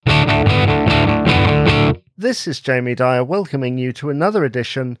This is Jamie Dyer welcoming you to another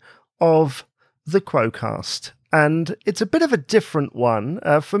edition of the Quo-Cast. And it's a bit of a different one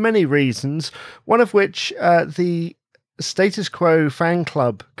for many reasons, one of which the Status Quo fan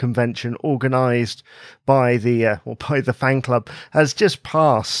club convention organised by the fan club has just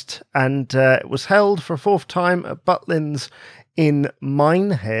passed, and it was held for a fourth time at Butlins in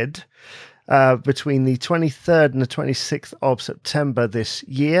Minehead between the 23rd and the 26th of September this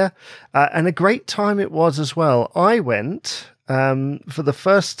year, and a great time it was as well. I went for the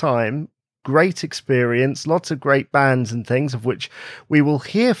first time. Great experience, lots of great bands and things, of which we will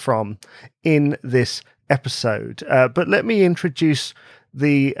hear from in this episode. But let me introduce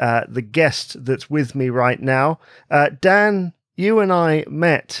the guest that's with me right now. Dan, you and I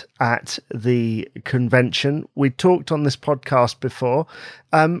met at the convention. We talked on this podcast before.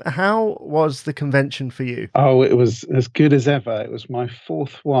 How was the convention for you? Oh, it was as good as ever. It was my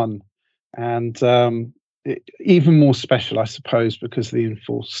fourth one, and even more special, I suppose, because of the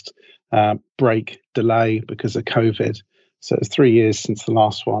enforced break delay because of COVID. So it's 3 years since the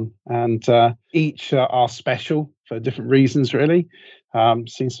last one, and each are special for different reasons, really.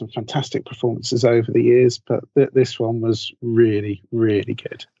 Seen some fantastic performances over the years, but this one was really, really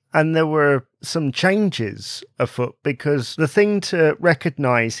good. And there were some changes afoot, because the thing to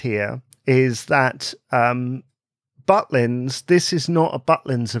recognise here is that Butlins, this is not a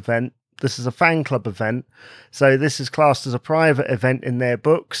Butlins event. This is a fan club event. So this is classed as a private event in their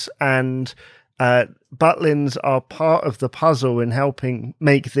books, and Butlins are part of the puzzle in helping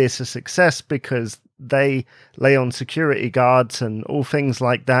make this a success, because they lay on security guards and all things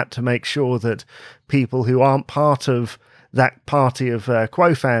like that to make sure that people who aren't part of that party of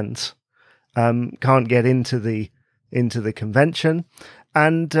Quo fans can't get into the convention.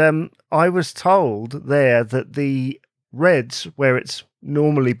 And I was told there that the Reds, where it's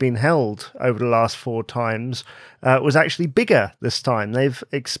normally been held over the last 4 times, was actually bigger this time. They've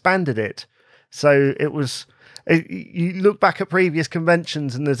expanded it. So it was, you look back at previous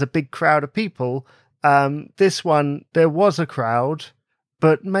conventions and there's a big crowd of people. This one, there was a crowd,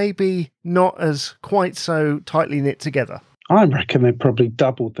 but maybe not as quite so tightly knit together. I reckon they probably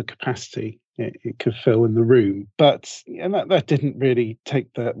doubled the capacity it could fill in the room. But that didn't really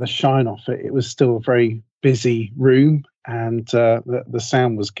take the shine off it. It was still a very busy room, and the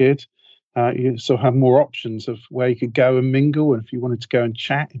sound was good. You sort of have more options of where you could go and mingle, and if you wanted to go and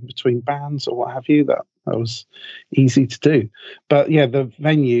chat in between bands or what have you, that was easy to do. But yeah, the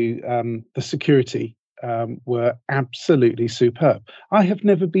venue, the security were absolutely superb. I have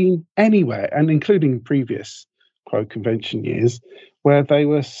never been anywhere, and including previous Quo convention years, where they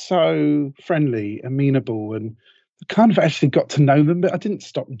were so friendly, amenable, and kind of actually got to know them, but I didn't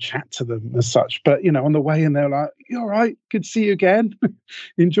stop and chat to them as such. But, on the way in, they're like, "You all right? Good to see you again.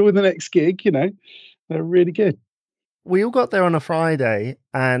 Enjoy the next gig." They're really good. We all got there on a Friday,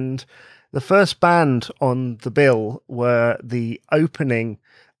 and the first band on the bill were the opening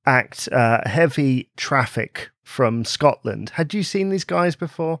act, Heavy Traffic from Scotland. Had you seen these guys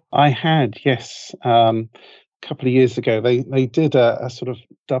before? I had, yes. A couple of years ago, they did a sort of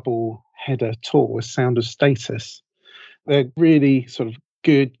double header tour with Sound of Status. They're really sort of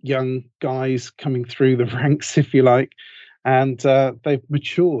good young guys coming through the ranks, if you like, and they've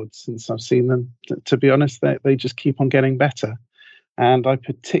matured since I've seen them. To be honest, they just keep on getting better, and I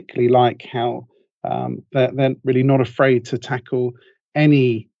particularly like how they're really not afraid to tackle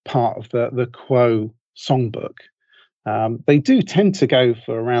any part of the Quo songbook. They do tend to go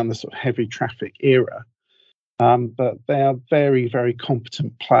for around the sort of Heavy Traffic era. But they are very, very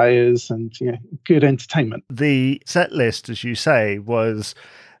competent players and good entertainment. The set list, as you say, was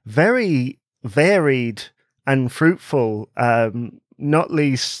very varied and fruitful, not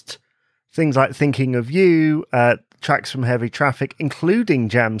least things like Thinking of You, tracks from Heavy Traffic, including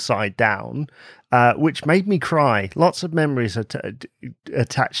Jam Side Down, which made me cry. Lots of memories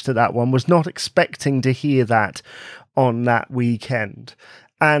attached to that one. Was not expecting to hear that on that weekend.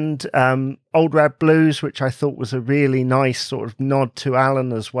 And Old Rad Blues, which I thought was a really nice sort of nod to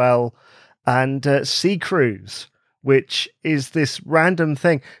Alan as well. And Sea Cruise, which is this random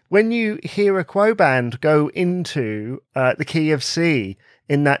thing. When you hear a Quo band go into the key of C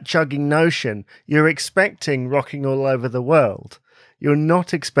in that chugging notion, you're expecting Rocking All Over the World. You're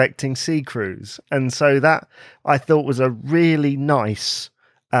not expecting Sea Cruise. And so that, I thought, was a really nice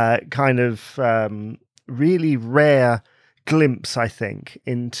kind of really rare glimpse, I think,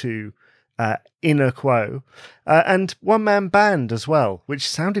 into inner Quo, and one-man band as well, which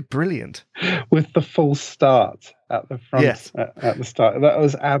sounded brilliant. With the full start at the front, yes. at the start. That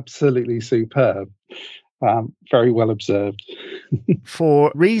was absolutely superb. Very well observed.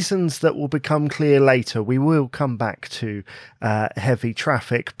 For reasons that will become clear later, we will come back to heavy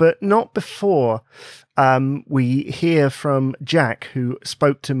traffic, but not before we hear from Jack, who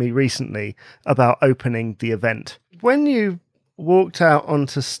spoke to me recently about opening the event. When you walked out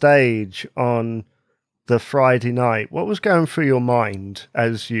onto stage on the Friday night, what was going through your mind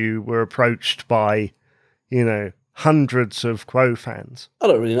as you were approached by, hundreds of Quo fans? I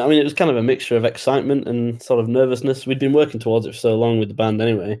don't really know. I mean, it was kind of a mixture of excitement and sort of nervousness. We'd been working towards it for so long with the band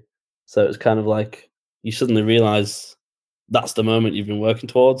anyway. So it was kind of like you suddenly realise that's the moment you've been working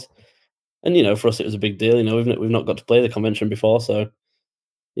towards. And, for us, it was a big deal. We've not got to play the convention before. So,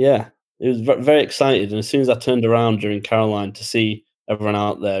 yeah, it was very excited. And as soon as I turned around during Caroline to see everyone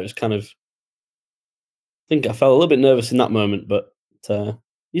out there, it was kind of, I think I felt a little bit nervous in that moment, but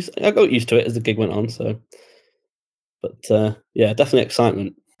I got used to it as the gig went on. So, but yeah, definitely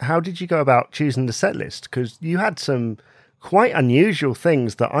excitement. How did you go about choosing the set list? Because you had some quite unusual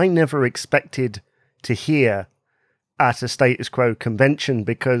things that I never expected to hear at a Status Quo convention,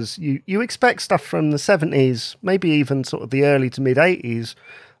 because you expect stuff from the 70s, maybe even sort of the early to mid 80s,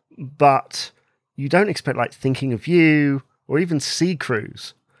 but you don't expect like Thinking of You or even Sea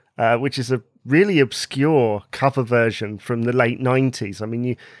Cruise, which is a really obscure cover version from the late 90s. I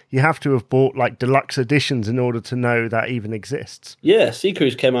mean, you have to have bought like deluxe editions in order to know that even exists. Yeah, Sea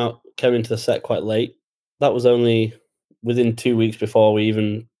Cruise came into the set quite late. That was only within 2 weeks before we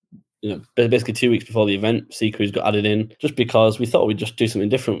even, basically 2 weeks before the event, Sea Cruise got added in, just because we thought we'd just do something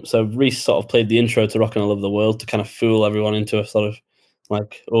different. So Reese sort of played the intro to Rockin' All Over the World to kind of fool everyone into a sort of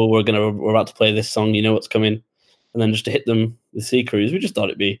like, oh, we're about to play this song, you know what's coming. And then just to hit them with Sea Cruise, we just thought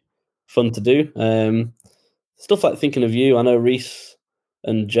it'd be fun to do. Stuff like Thinking of You, I know Reese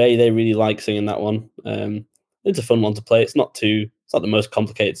and Jay, they really like singing that one. It's a fun one to play. It's not the most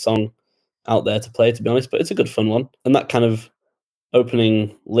complicated song out there to play, to be honest, but it's a good fun one. And that kind of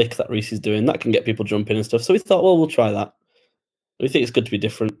opening lick that Reese is doing, that can get people jumping and stuff. So we thought, well, we'll try that. We think it's good to be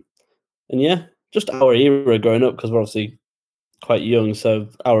different. And yeah, just our era growing up, because we're obviously quite young. So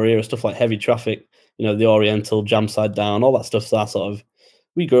our era, stuff like Heavy Traffic, the Oriental, Jam Side Down, all that stuff. So that sort of,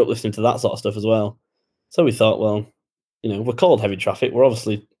 we grew up listening to that sort of stuff as well. So we thought, well, we're called Heavy Traffic. We're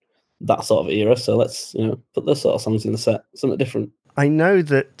obviously that sort of era. So let's, put those sort of songs in the set, something different. I know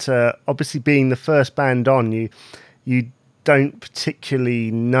that obviously being the first band on, you don't particularly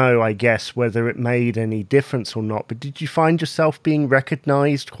know, I guess, whether it made any difference or not. But did you find yourself being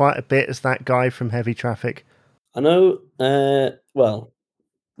recognised quite a bit as that guy from Heavy Traffic? I know, well,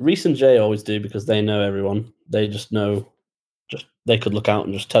 Reese and Jay always do, because they know everyone. They just know, they could look out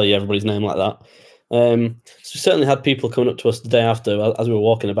and just tell you everybody's name like that. So we certainly had people coming up to us the day after as we were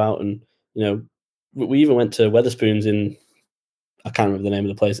walking about, and we even went to Weatherspoons in, I can't remember the name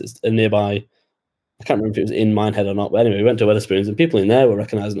of the place. It's a nearby. I can't remember if it was in Minehead or not, but anyway, we went to Weatherspoons and people in there were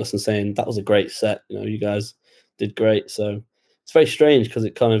recognising us and saying that was a great set. You guys did great. So it's very strange, because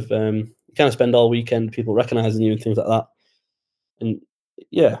it kind of you kind of spend all weekend people recognising you and things like that. And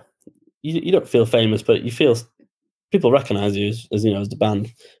yeah, you don't feel famous, but you feel people recognise you as as the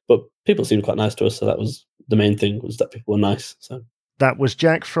band. But people seemed quite nice to us, so that was the main thing, was that people were nice. So. That was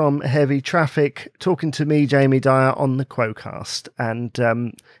Jack from Heavy Traffic talking to me, Jamie Dyer, on the Quo-Cast. And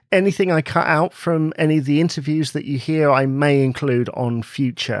anything I cut out from any of the interviews that you hear, I may include on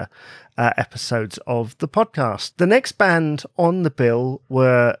future episodes of the podcast. The next band on the bill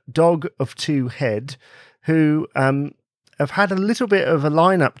were Dog of Two Head, who have had a little bit of a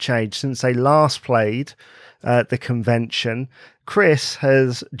lineup change since they last played the convention. Chris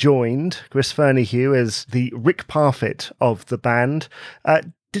has joined, Chris Ferneyhugh, as the Rick Parfitt of the band.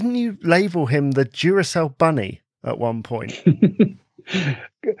 Didn't you label him the Duracell Bunny at one point?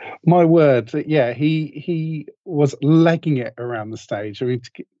 My word, yeah, he was legging it around the stage. I mean,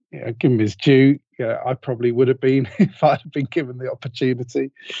 give him his due. Yeah, I probably would have been if I'd have been given the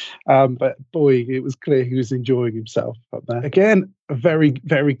opportunity. But boy, it was clear he was enjoying himself up there. Again, a very,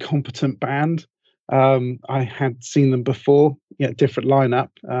 very competent band. I had seen them before, different lineup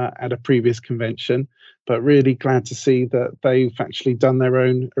at a previous convention, but really glad to see that they've actually done their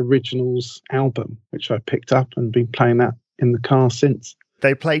own originals album, which I picked up and been playing that in the car since.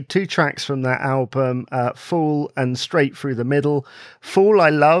 They played 2 tracks from that album, Fool and Straight Through the Middle. Fool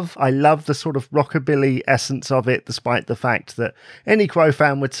I love. I love the sort of rockabilly essence of it, despite the fact that any Quo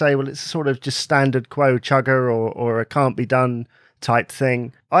fan would say, well, it's sort of just standard Quo chugger or a can't be done type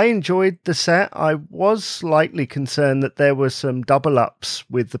thing. I enjoyed the set. I was slightly concerned that there were some double ups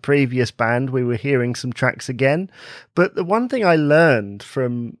with the previous band. We were hearing some tracks again. But the one thing I learned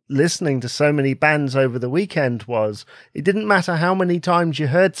from listening to so many bands over the weekend was it didn't matter how many times you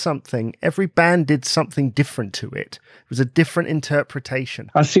heard something, every band did something different to it. It was a different interpretation.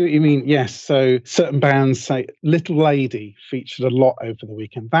 I see what you mean. Yes. So certain bands, say Little Lady, featured a lot over the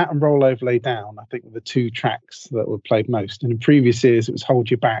weekend. That and Roll Over Lay Down, I think, were the two tracks that were played most. And in previous years, it was Hold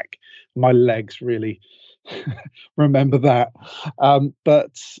You Back. My legs really remember that.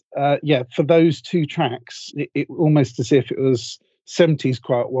 Yeah, for those two tracks, it almost as if it was 70s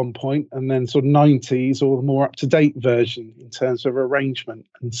Quo at one point and then sort of 90s or the more up-to-date version in terms of arrangement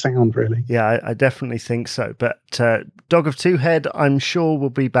and sound, really. Yeah, I definitely think so. But Dog of Two Head, I'm sure, will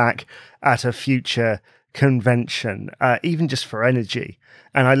be back at a future convention, even just for energy.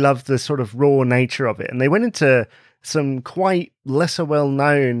 And I love the sort of raw nature of it. And they went into some quite lesser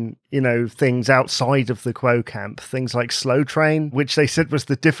well-known, things outside of the Quo camp, things like Slow Train, which they said was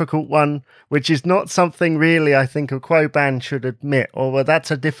the difficult one, which is not something really I think a Quo band should admit, although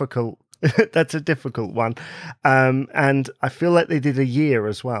that's a difficult one. And I feel like they did a year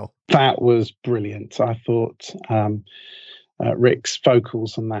as well. That was brilliant. I thought Rick's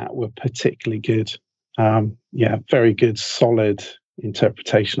vocals on that were particularly good. Very good, solid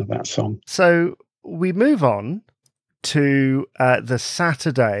interpretation of that song. So we move on to the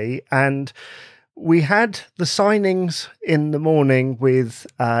Saturday, and we had the signings in the morning with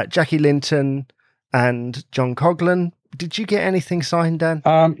Jackie Linton and John Coughlin. Did you get anything signed, Dan?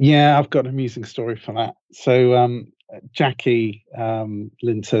 Yeah, I've got an amusing story for that. So Jackie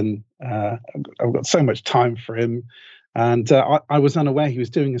Linton, I've got so much time for him, and I was unaware he was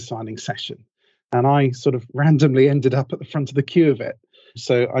doing a signing session, and I sort of randomly ended up at the front of the queue of it.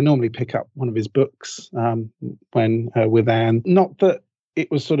 So I normally pick up one of his books when with Anne. Not that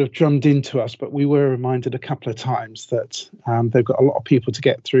it was sort of drummed into us, but we were reminded a couple of times that they've got a lot of people to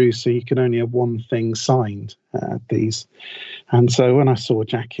get through, so you can only have one thing signed at these. And so when I saw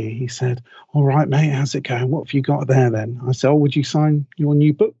Jackie, he said, "All right, mate, how's it going? What have you got there then?" I said, "Oh, would you sign your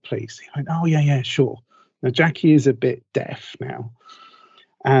new book, please?" He went, "Oh, yeah, sure." Now, Jackie is a bit deaf now.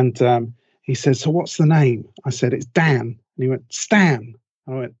 And he said, "So what's the name?" I said, "It's Dan." And he went, "Stan."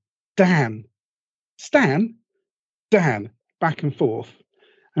 I went, "Dan, Stan, Dan," back and forth.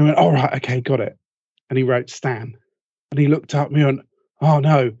 And I went, "All right, okay, got it." And he wrote Stan. And he looked up at me and went, "Oh,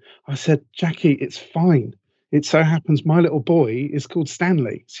 no." I said, "Jackie, it's fine. It so happens my little boy is called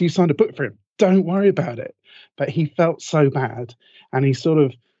Stanley. So you signed a book for him. Don't worry about it." But he felt so bad. And he sort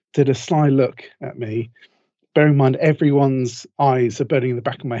of did a sly look at me. Bear in mind, everyone's eyes are burning in the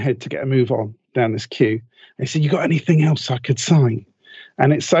back of my head to get a move on down this queue. And he said, "You got anything else I could sign?"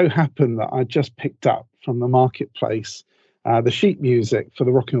 And it so happened that I just picked up from the marketplace the sheet music for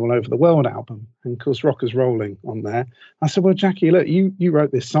the Rocking All Over the World album. And of course, Rockers Rolling on there. I said, "Well, Jackie, look, you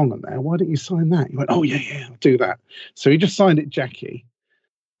wrote this song on there. Why don't you sign that?" He went, "Oh, yeah, I'll do that." So he just signed it, Jackie.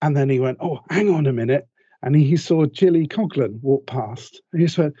 And then he went, "Oh, hang on a minute." And he saw Jilly Coughlin walk past. And he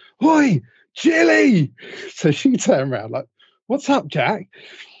just went, "Oi, Jilly!" So she turned around like, "What's up, Jack?"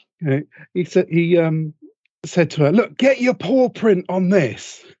 He said to her, "Look, get your paw print on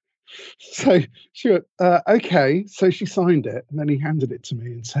this." So she went, "Okay." So she signed it, and then he handed it to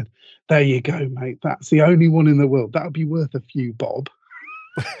me and said, "There you go, mate. That's the only one in the world. That'll be worth a few bob."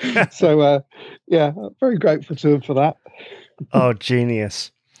 So, very grateful to him for that. Oh,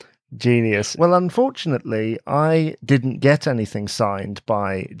 genius. Well, unfortunately, I didn't get anything signed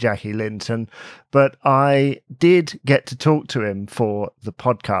by Jackie Linton, but I did get to talk to him for the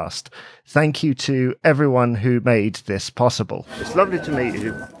podcast. Thank you to everyone who made this possible. It's lovely to meet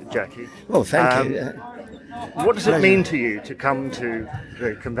you, Jackie. Well, thank you. What does it mean to you to come to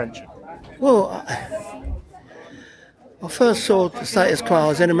the convention? Well, I first saw the Status Quo. I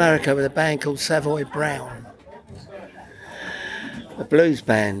was in America with a band called Savoy Brown, a blues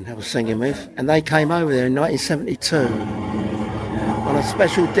band I was singing with, and they came over there in 1972 on a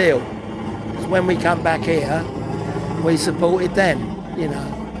special deal. Because when we come back here, we supported them,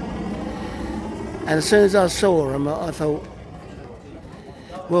 And as soon as I saw them, I thought,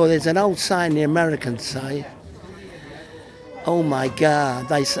 well, there's an old saying the Americans say, "Oh my God,"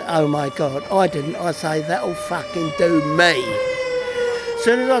 they say, "Oh my God." I didn't. I say, "That'll fucking do me." As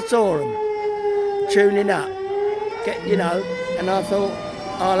soon as I saw them tuning up, and I thought,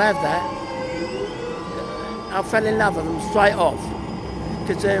 I'll have that. I fell in love with them straight off.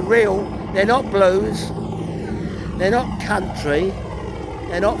 Because they're real, they're not blues, they're not country,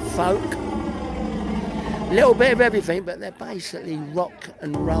 they're not folk. A little bit of everything, but they're basically rock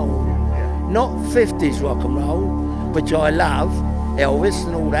and roll. Not 50s rock and roll, which I love, Elvis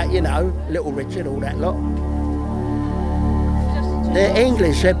and all that, you know, Little Richard, all that lot. They're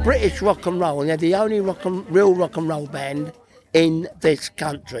English, they're British rock and roll, and they're the only real rock and roll band in this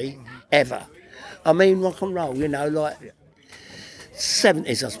country ever. I mean rock and roll, you know, like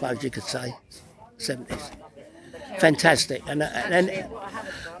 70s, I suppose you could say. 70s. Fantastic. And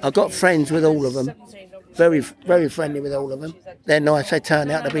I've got friends with all of them. Very, very friendly with all of them. They're nice, they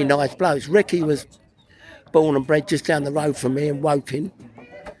turn out to be nice blokes. Ricky was born and bred just down the road from me in Woking.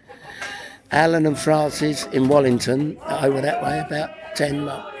 Alan and Francis in Wallington, over that way, about 10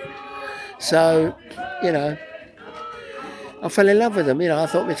 miles. So, you know, I fell in love with them, you know, I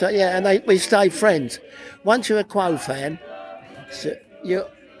thought, and we stayed friends. Once you're a Quo fan, so you're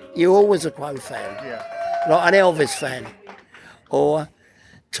always a Quo fan. Yeah. Like an Elvis fan. Or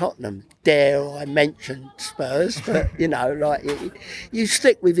Tottenham, dare I mention Spurs, but, you know, like, you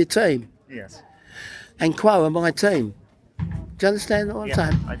stick with your team. Yes. And Quo are my team. Do you understand what I'm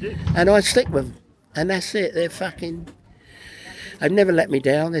saying? I do. And I stick with them. And that's it. They've never let me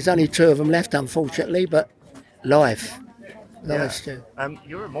down. There's only 2 of them left, unfortunately, but life. Life's too.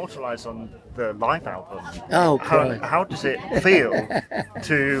 You're immortalised on the live album. Oh, Christ. How does it feel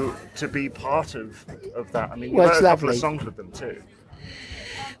to be part of that? I mean, you Well, wrote it's a couple lovely. of songs with them too.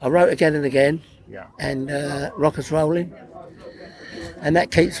 I wrote Again and Again. Yeah. And Rockers Rolling. And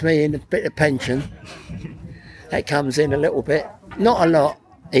that keeps me in a bit of pension. That comes in a little bit. Not a lot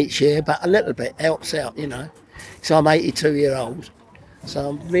each year, but a little bit helps out, you know. So I'm 82-year-old. So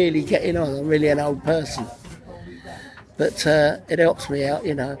I'm really getting on. I'm really an old person. But it helps me out,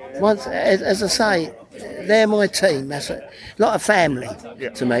 you know. Once, as I say, they're my team. That's like a family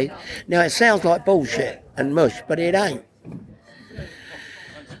to me. Now, it sounds like bullshit and mush, but it ain't.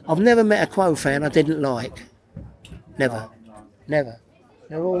 I've never met a Quo fan I didn't like. Never.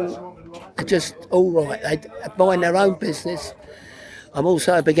 They're just all right. They mind their own business. I'm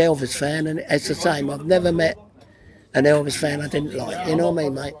also a big Elvis fan, and it's the same. I've never met an Elvis fan I didn't like. You know what I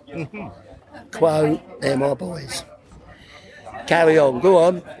mean, mate? Quo, they're my boys. Carry on. Go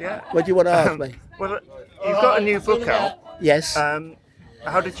on. Yeah. What do you want to ask me? Well, you've got a new book out. Yes.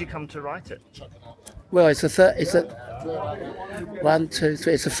 How did you come to write it? Well, it's the 1, 2,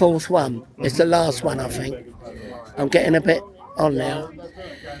 3. It's the 4th one. It's the last one, I think. I'm getting a bit on now.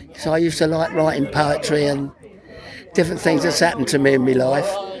 So I used to like writing poetry and different things that's happened to me in my life.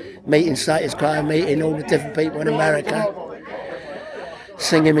 Meeting Status Quo, meeting all the different people in America,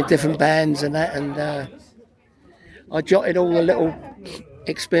 singing with different bands and that. And I jotted all the little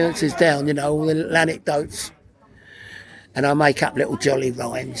experiences down, you know, all the little anecdotes. And I make up little jolly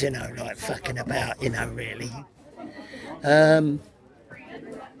rhymes, you know, like fucking about, you know, really. And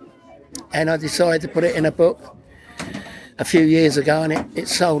I decided to put it in a book a few years ago, and it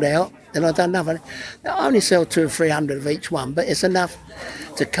sold out. And I've done nothing. I only sell 200 or 300 of each one, but it's enough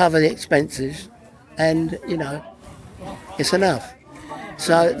to cover the expenses, and, you know, it's enough.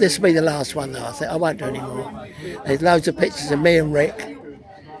 So this will be the last one, though, I think. I won't do any more. There's loads of pictures of me and Rick,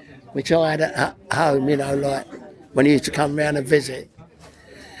 which I had at home, you know, like when he used to come round and visit,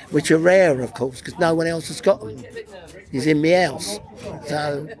 which are rare, of course, because no one else has got them. He's in my house.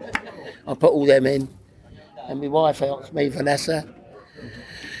 So I put all them in. And my wife helps me, Vanessa.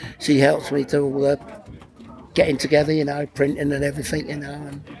 She helps me do all the getting together, you know, printing and everything, you know.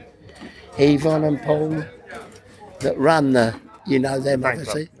 And Yvonne and Paul that run the, you know, them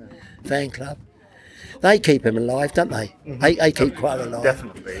obviously, fan club. They keep him alive, don't they? They keep Quo alive.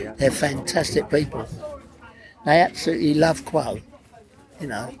 Definitely, yeah. They're fantastic people. They absolutely love Quo, you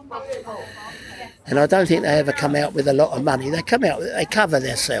know. And I don't think they ever come out with a lot of money. They come out, they cover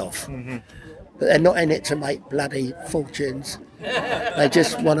themselves. But they're not in it to make bloody fortunes. They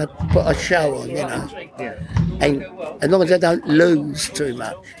just want to put a show on, you know. Yeah. And as long as they don't lose too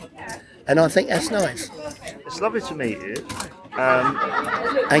much. And I think that's nice. It's lovely to meet you.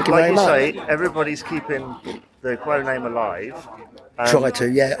 Thank you Like very you much. say, everybody's keeping the Quo name alive. Try to,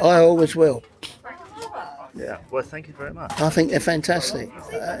 yeah. I always will. Yeah. Well, thank you very much. I think they're fantastic.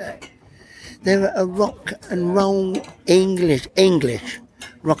 They're a rock and roll English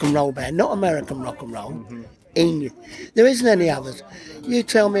rock and roll band, not American rock and roll. English. There isn't any others. You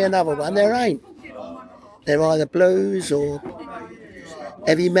tell me another one, there ain't. They're either blues or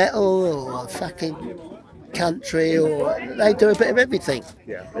heavy metal or fucking country, or they do a bit of everything.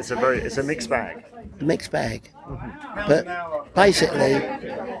 Yeah. It's a mixed bag. Mixed bag. But basically,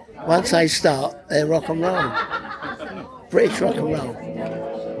 once they start, they're rock and roll. British rock and roll.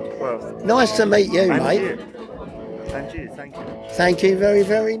 Well, Nice to meet you, and mate. you. And you, thank you. Thank you very,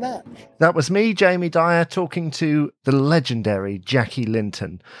 very much. That was me, Jamie Dyer, talking to the legendary Jackie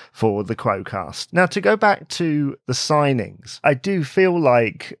Linton for the Quo-Cast. Now, to go back to the signings, I do feel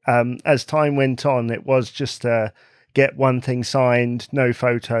like as time went on, it was just get one thing signed, no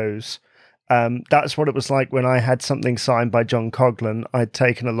photos. That's what it was like when I had something signed by John Coghlan. I'd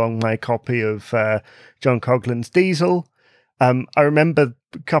taken along my copy of John Coughlan's Diesel. I remember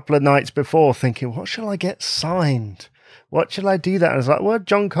a couple of nights before thinking, what shall I get signed? What shall I do that? And I was like, well,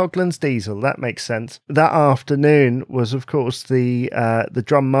 John Coughlan's Diesel, that makes sense. That afternoon was, of course, the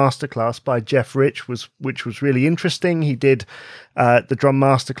drum masterclass by Jeff Rich, which was really interesting. He did the drum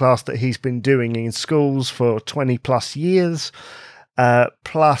masterclass that he's been doing in schools for 20 plus years.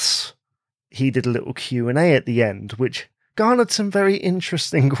 Plus, he did a little Q&A at the end, which garnered some very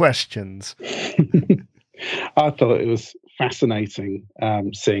interesting questions. I thought it was fascinating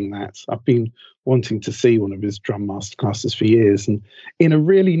seeing that. I've been wanting to see one of his drum masterclasses for years, and in a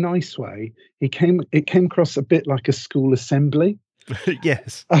really nice way, it came across a bit like a school assembly.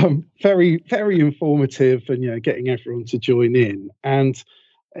 Yes. Very, very informative, and getting everyone to join in. And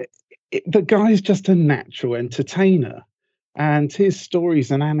the guy's just a natural entertainer, and his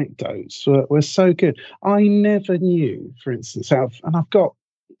stories and anecdotes were so good. I never knew, for instance, I've got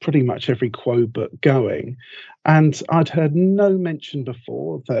pretty much every Quo book going, and I'd heard no mention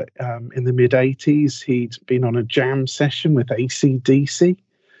before that in the mid-'80s he'd been on a jam session with AC/DC.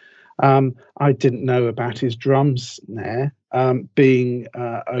 I didn't know about his drum snare being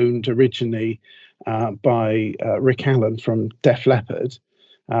owned originally by Rick Allen from Def Leppard.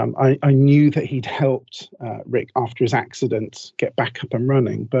 I knew that he'd helped Rick after his accident get back up and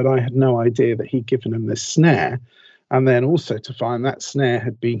running, but I had no idea that he'd given him this snare. And then also to find that snare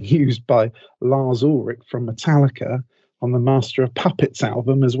had been used by Lars Ulrich from Metallica on the Master of Puppets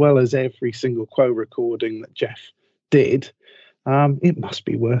album, as well as every single Quo recording that Jeff did. It must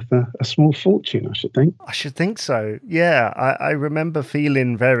be worth a small fortune, I should think. I should think so. Yeah, I remember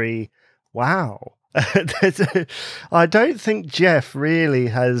feeling very, wow. I don't think Jeff really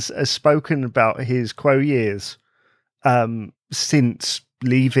has spoken about his Quo years since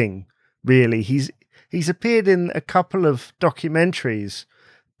leaving, really. He's appeared in a couple of documentaries,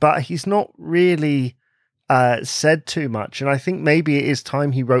 but he's not really said too much. And I think maybe it is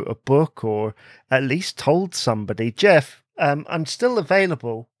time he wrote a book or at least told somebody, Jeff, I'm still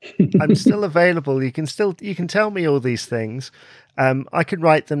available. I'm still available. You can tell me all these things. I could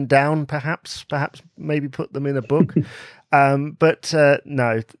write them down, perhaps maybe put them in a book. But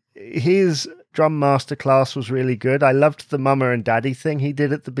no, his drum masterclass was really good. I loved the mama and daddy thing he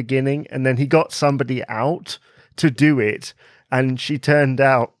did at the beginning, and then he got somebody out to do it, and she turned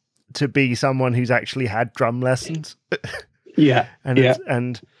out to be someone who's actually had drum lessons. Yeah.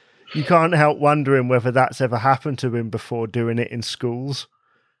 And you can't help wondering whether that's ever happened to him before doing it in schools.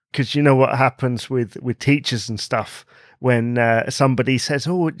 Because you know what happens with teachers and stuff when somebody says,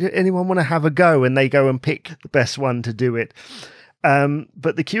 oh, anyone want to have a go? And they go and pick the best one to do it.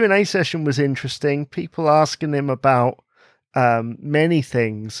 But the Q&A session was interesting. People asking him about many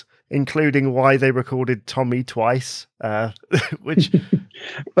things, including why they recorded Tommy twice, which...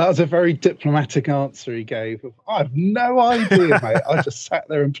 That was a very diplomatic answer he gave. I have no idea, mate. I just sat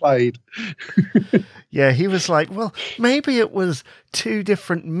there and played. Yeah, he was like, well, maybe it was two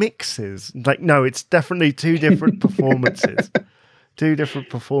different mixes. Like, no, it's definitely two different performances. Two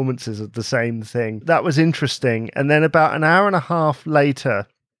different performances of the same thing. That was interesting. And then about an hour and a half later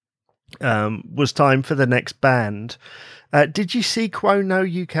was time for the next band. Did you see Quo No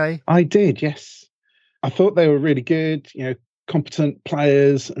UK? I did, yes. I thought they were really good, competent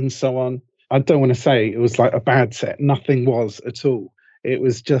players and so on. I don't want to say it was like a bad set. Nothing was at all. It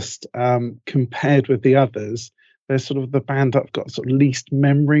was just compared with the others, they're sort of the band I've got sort of least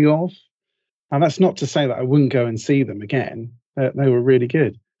memory of. And that's not to say that I wouldn't go and see them again. They were really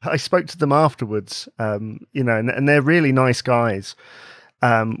good. I spoke to them afterwards, and they're really nice guys,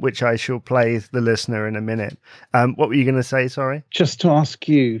 which I shall play the listener in a minute. What were you going to say, sorry? Just to ask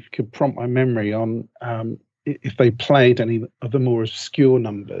you, if you could prompt my memory on if they played any of the more obscure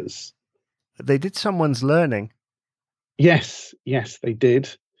numbers. They did Someone's Learning. Yes, they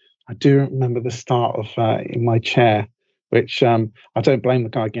did. I do remember the start of In My Chair, which I don't blame the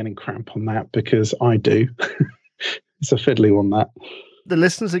guy getting cramp on that because I do. It's a fiddly one, that. The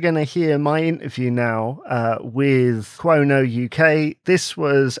listeners are going to hear my interview now with Quo No UK. This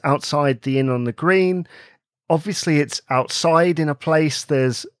was outside the Inn on the Green. Obviously, it's outside in a place.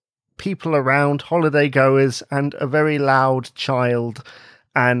 There's people around, holiday goers, and a very loud child.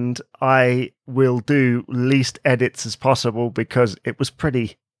 And I will do least edits as possible because it was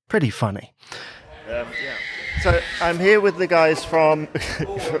pretty funny. Yeah. So I'm here with the guys from.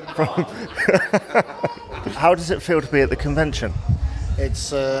 from How does it feel to be at the convention? It's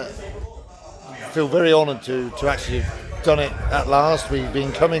feel very honoured to actually have done it at last. We've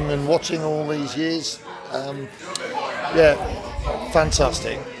been coming and watching all these years. Yeah,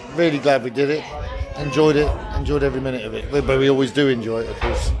 fantastic. Really glad we did it. Enjoyed every minute of it. But we always do enjoy it, of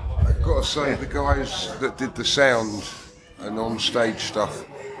course. I've got to say, the guys that did the sound and on-stage stuff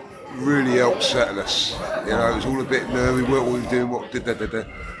really helped settle us. You know, it was all a bit nervy, what we were doing, but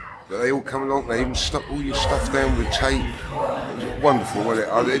they all come along, they even stuck all your stuff down with tape. It was wonderful,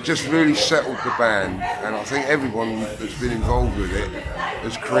 wasn't it? It just really settled the band, and I think everyone that's been involved with it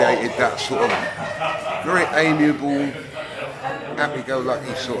has created that sort of very amiable,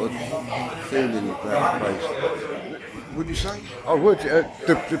 happy-go-lucky sort of feeling about the place. Would you say? I would.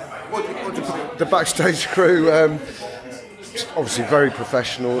 The backstage crew, obviously very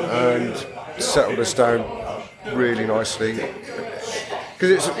professional and settled us down really nicely.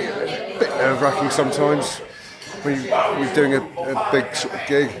 Because it's a bit nerve-wracking sometimes when we're doing a big sort of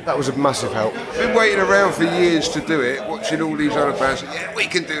gig. That was a massive help. Been waiting around for years to do it, watching all these other bands. Yeah, we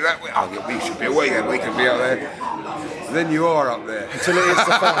can do that. We should be away and we can be up there. Then you are up there. Until it is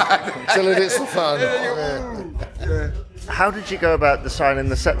the fun. Until it is the fun. Yeah. How did you go about deciding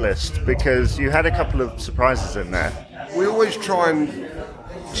the set list? Because you had a couple of surprises in there. We always try and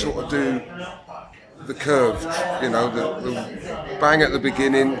sort of do the curve, you know, the bang at the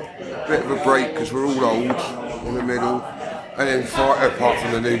beginning, bit of a break because we're all old in the middle, and then apart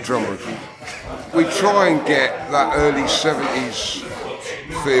from the new drummer. We try and get that early 70s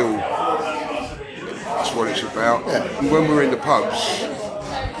feel. That's what it's about. Yeah. And when we're in the pubs,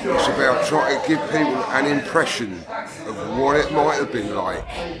 it's about trying to give people an impression of what it might have been like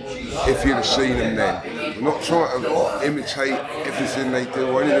if you'd have seen them then. We're not trying to imitate everything they do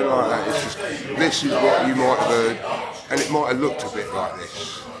or anything like that. It's just, this is what you might have heard, and it might have looked a bit like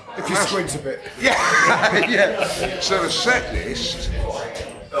this. If you squint a bit. Yeah, yeah. So the set list,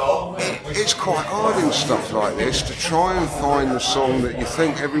 it's quite hard in stuff like this to try and find the song that you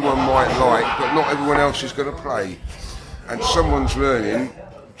think everyone might like, but not everyone else is going to play. And someone's learning,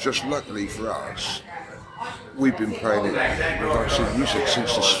 just luckily for us, we've been playing it, like I said, music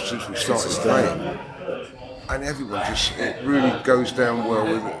since we started playing. And everyone it really goes down well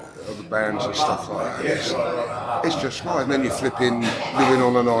with other bands and stuff like that. It's just right. And then you flip in Living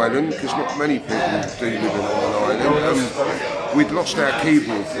on an Island, because not many people do Living on an Island. We'd lost our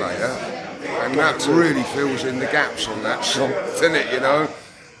keyboard player, and that really fills in the gaps on that song, didn't it, you know?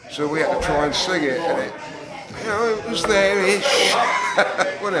 So we had to try and sing it, and it was there-ish,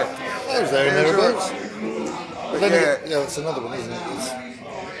 wasn't it? It was there and thereabouts. Yeah, it's another one, isn't it?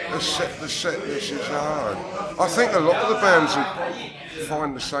 The set list is hard. I think a lot of the bands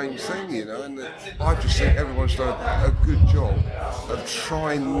find the same thing, you know, and I just think everyone's done a good job of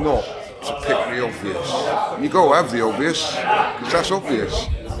trying not to pick the obvious. And you've got to have the obvious, because that's obvious.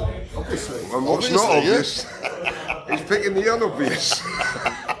 Obviously. And what's not obvious is picking the unobvious.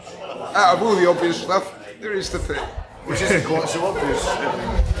 Out of all the obvious stuff, there is the pick. Which isn't quite so obvious.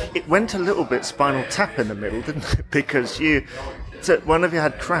 It went a little bit Spinal Tap in the middle, didn't it? Because one of you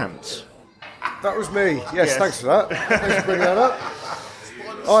had cramps. That was me. Yes, thanks for that. Thanks for bringing that up.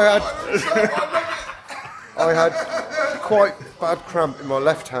 I had quite bad cramp in my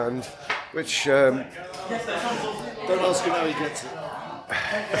left hand, which... Don't ask him how he gets it.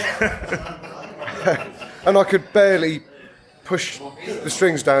 And I could barely push the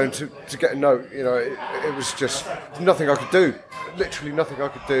strings down to get a note. You know, it was just nothing I could do. Literally nothing I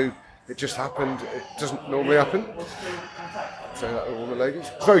could do. It just happened. It doesn't normally happen. Saying that to all the ladies.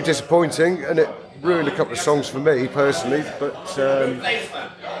 It's very disappointing, and it ruined a couple of songs for me personally. But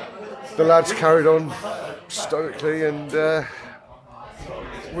the lads carried on stoically, and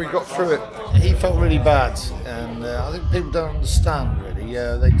we got through it. He felt really bad, and I think people don't understand really.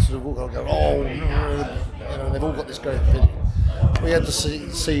 They sort of walk on and go, "Oh, no," you know, and they've all got this great opinion. We had to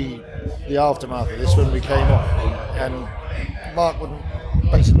see the aftermath of this when we came off, and Mark wouldn't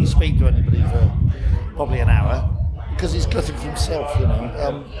basically speak to anybody for probably an hour because he's gutted for himself, you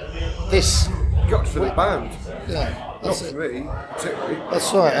know. This got for the band. Yeah, not for me, particularly.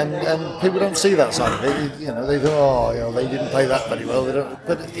 That's right, and people don't see that side of it. You know, they think, oh, you know, they didn't play that very well. They don't,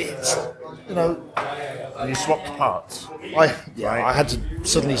 but it's, you know. And you swapped parts. I had to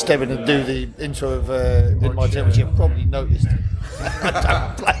suddenly step in and do the intro of In My Town, which you've probably noticed. I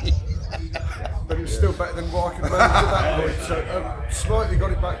don't play. But it was still better than what I could manage at that point. So slightly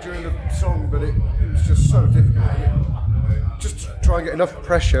got it back during the song, but it was just so difficult. Just to try and get enough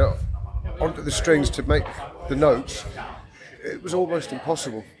pressure onto the strings to make the notes, it was almost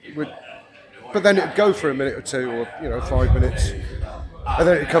impossible. but then it'd go for a minute or two, or 5 minutes, and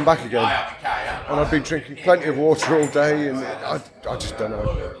then it'd come back again. And I've been drinking plenty of water all day, and I just don't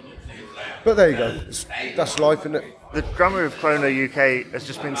know. But there you go. That's life, isn't it? The drummer of Quo UK has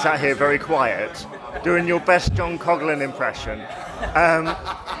just been sat here very quiet, doing your best John Coughlin impression.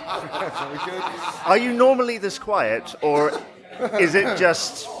 Are you normally this quiet, or is it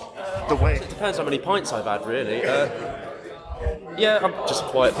just the way? It depends how many pints I've had, really. Yeah, I'm just a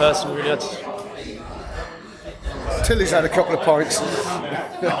quiet person, really. Tilly's had a couple of pints.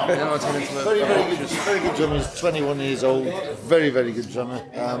 Very good drummer. He's 21 years old. Very, very good drummer.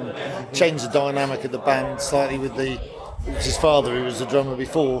 Changed the dynamic of the band slightly with it was his father who was the drummer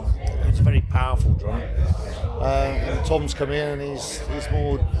before. He was a very powerful drummer. And Tom's come in and he's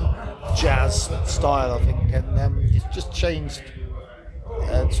more jazz style, I think, and it's just changed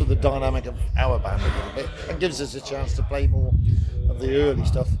sort of the dynamic of our band a little bit, and gives us a chance to play more of the early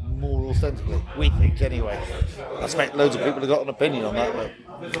stuff more authentically, we think, anyway. I expect loads of people have got an opinion on that, but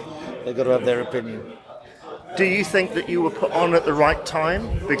they've got to have their opinion. Do you think that you were put on at the right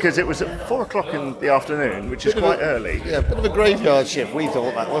time? Because it was at 4 o'clock in the afternoon, which is quite early. Yeah, a bit of a graveyard shift, we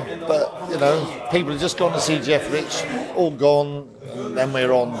thought that one. But, people have just gone to see Jeff Rich, all gone, and then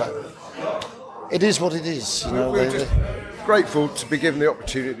we're on. But it is what it is, We're just grateful to be given the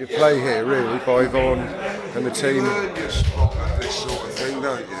opportunity to play here, really, by Yvonne and the team. You earn your spot at this sort of thing,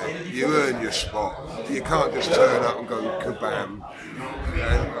 don't you? You earn your spot. You can't just turn up and go kabam. And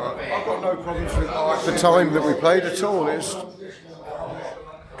I've got no problems with the time that we played at all. It's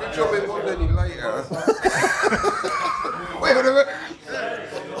good job it wasn't any later. We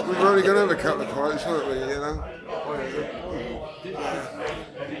were only going to have a couple of pints, weren't we?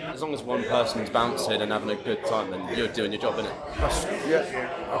 As long as one person's bouncing and having a good time, then you're doing your job, innit? Yeah,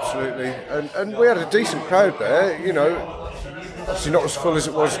 absolutely. And we had a decent crowd there, obviously not as full as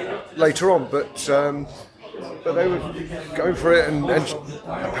it was later on, but they were going for it and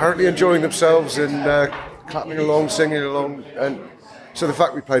apparently enjoying themselves and clapping along, singing along. And so the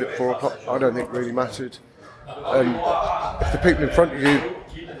fact we played at 4 o'clock, I don't think really mattered. And if the people in front of you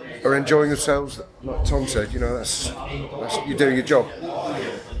are enjoying themselves, like Tom said, that's you're doing your job.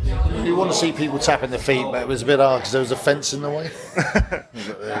 You want to see people tapping their feet, but it was a bit hard because there was a fence in the way.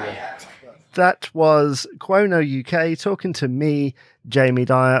 That was Quo UK talking to me, Jamie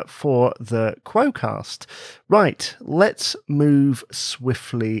Dyer, for the Quo-Cast. Right, let's move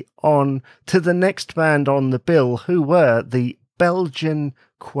swiftly on to the next band on the bill, who were the Belgian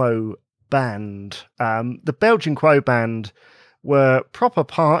Quo Band. The Belgian Quo Band were proper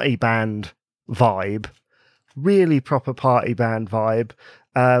party band vibe, really proper party band vibe.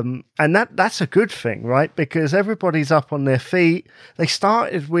 And that's a good thing, right? Because everybody's up on their feet. They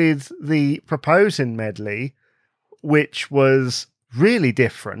started with the Proposing medley, which was really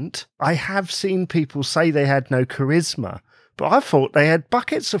different. I have seen people say they had no charisma, but I thought they had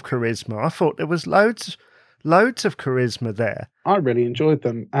buckets of charisma. I thought there was loads of charisma there. I really enjoyed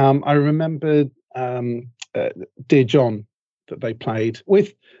them. I remembered Dear John that they played.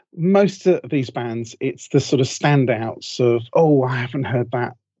 With most of these bands, it's the sort of standouts of, I haven't heard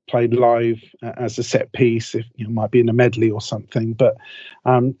that played live as a set piece, if might be in a medley or something, but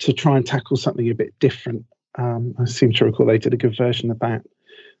to try and tackle something a bit different. I seem to recall they did a good version of that.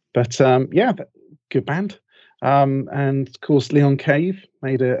 But good band. And of course, Leon Cave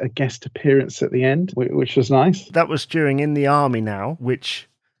made a guest appearance at the end, which was nice. That was during In the Army Now, which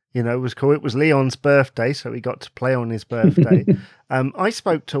was cool. It was Leon's birthday, so he got to play on his birthday. I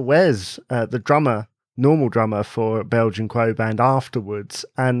spoke to Wes, the normal drummer for Belgian Quo Band, afterwards,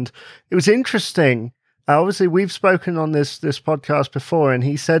 and it was interesting. Obviously, we've spoken on this podcast before, and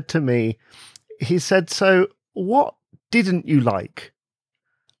he said to me, so what didn't you like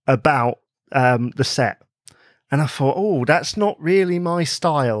about the set? And I thought, that's not really my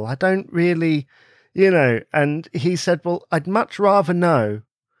style. I don't really, and he said, well, I'd much rather know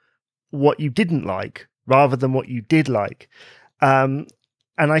what you didn't like rather than what you did like. And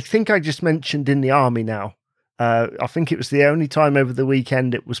I think I just mentioned In the Army Now. I think it was the only time over the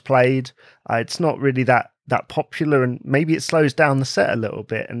weekend it was played. It's not really that popular, and maybe it slows down the set a little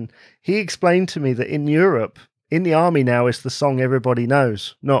bit. And he explained to me that in Europe, In the Army Now is the song everybody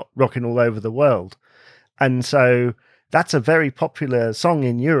knows, not Rockin' All Over the World. And so that's a very popular song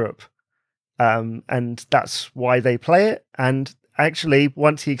in Europe. And that's why they play it. And actually,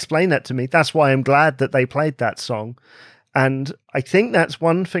 once he explained that to me, that's why I'm glad that they played that song. And I think that's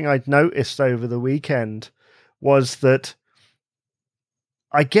one thing I'd noticed over the weekend, was that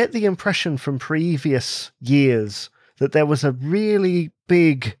I get the impression from previous years that there was a really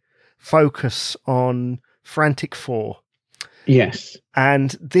big focus on Frantic 4. Yes.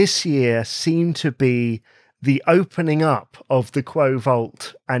 And this year seemed to be the opening up of the Quo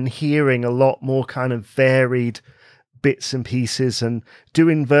Vault and hearing a lot more kind of varied bits and pieces and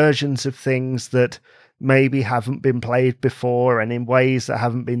doing versions of things that maybe haven't been played before and in ways that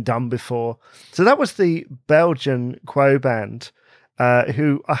haven't been done before. So that was the Belgian Quo band,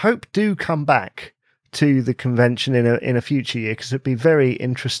 who I hope do come back to the convention in a future year, because it'd be very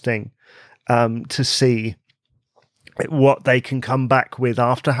interesting to see what they can come back with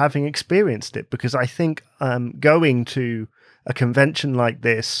after having experienced it, because I think going to a convention like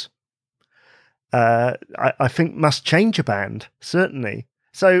this, I think must change a band, certainly.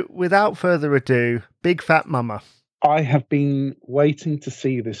 So without further ado, Big Fat Mama. I have been waiting to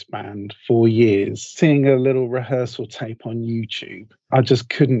see this band for years, seeing a little rehearsal tape on YouTube. I just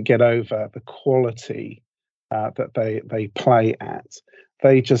couldn't get over the quality that they play at.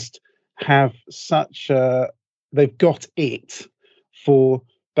 They just have they've got it for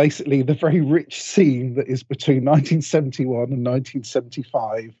basically the very rich scene that is between 1971 and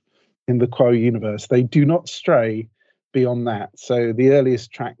 1975 in the Quo universe. They do not stray beyond that. So the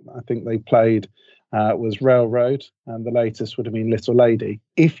earliest track I think they played was Railroad, and the latest would have been Little Lady.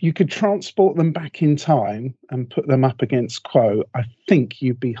 If you could transport them back in time and put them up against Quo, I think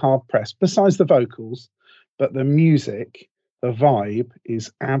you'd be hard pressed, besides the vocals, but the music, the vibe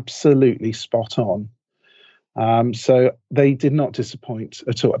is absolutely spot on. So they did not disappoint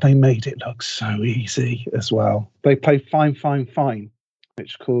at all. They made it look so easy as well. They played Fine, Fine, Fine,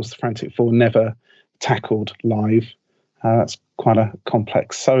 which, of course, the Frantic Four never tackled live. That's quite a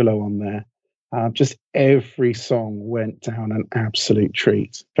complex solo on there. Just every song went down an absolute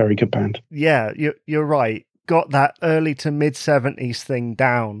treat. Very good band. Yeah, you're right. Got that early to mid-70s thing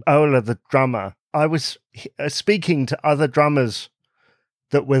down. Ola, the drummer. I was speaking to other drummers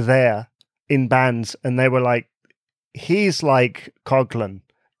that were there in bands, and they were like, he's like Coughlin.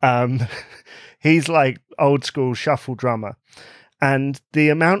 He's like old school shuffle drummer. And the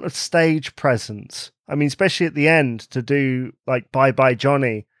amount of stage presence, I mean, especially at the end, to do like Bye Bye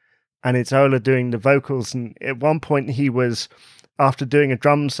Johnny, and it's Ola doing the vocals. And at one point he was, after doing a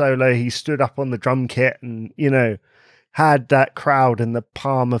drum solo, he stood up on the drum kit and, had that crowd in the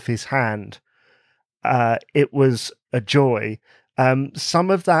palm of his hand. It was a joy.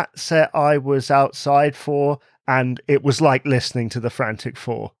 Some of that set I was outside for, and it was like listening to the Frantic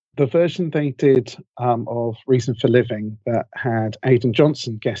Four. The version they did of Reason for Living that had Aidan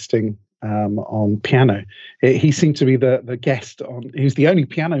Johnson guesting on piano. He seemed to be the guest on. He was the only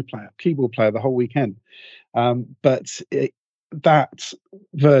keyboard player the whole weekend. But that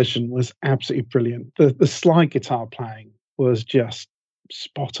version was absolutely brilliant. The slide guitar playing was just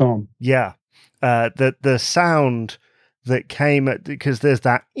spot on. Yeah, the sound that came at, because there's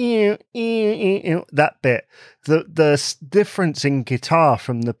that that bit. The difference in guitar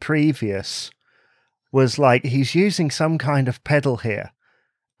from the previous was like he's using some kind of pedal here.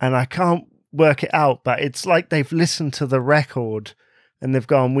 And I can't work it out, but it's like they've listened to the record and they've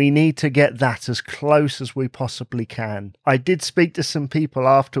gone, we need to get that as close as we possibly can. I did speak to some people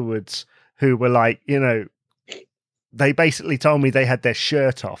afterwards who were like, they basically told me they had their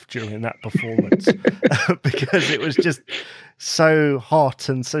shirt off during that performance because it was just so hot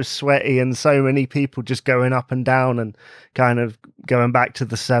and so sweaty and so many people just going up and down and kind of going back to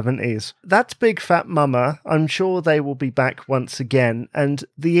the 70s. That's Big Fat Mama. I'm sure they will be back once again. And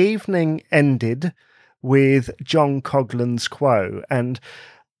the evening ended with John Coughlin's Quo. And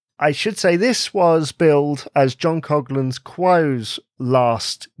I should say this was billed as John Coughlin's Quo's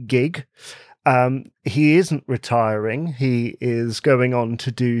last gig. He isn't retiring. He is going on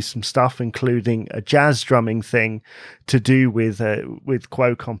to do some stuff, including a jazz drumming thing to do with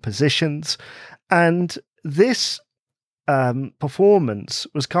Quo compositions. And this performance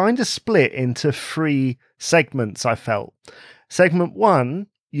was kind of split into 3 segments, I felt. Segment 1,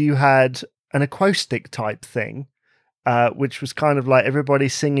 you had an acoustic type thing, which was kind of like everybody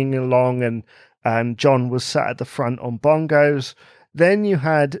singing along, and John was sat at the front on bongos. Then you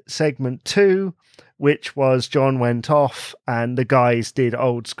had segment 2, which was John went off and the guys did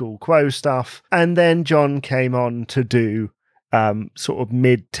old school Quo stuff. And then John came on to do sort of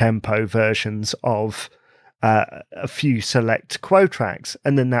mid-tempo versions of a few select Quo tracks.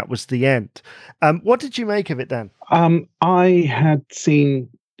 And then that was the end. What did you make of it, Dan? I had seen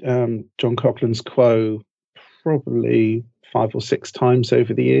John Coughlin's Quo probably 5 or 6 times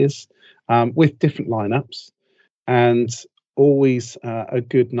over the years with different lineups. And always a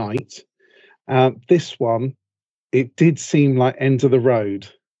good night. This one, it did seem like end of the road.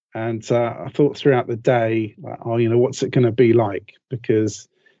 And I thought throughout the day, what's it going to be like? Because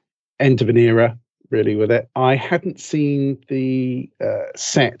end of an era, really with it. I hadn't seen the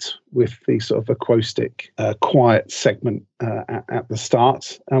set with the sort of acoustic, quiet segment at the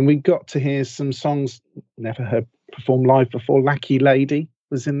start, and we got to hear some songs never heard performed live before. Lackey Lady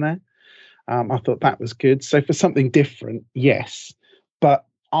was in there. I thought that was good. So for something different, yes. But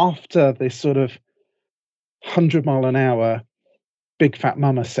after this sort of 100 mile an hour Big Fat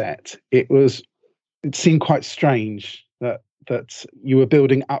Mama set, it seemed quite strange that you were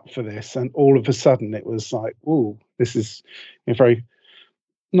building up for this, and all of a sudden it was like, oh, this is very,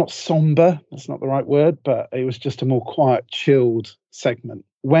 not somber, that's not the right word, but it was just a more quiet, chilled segment.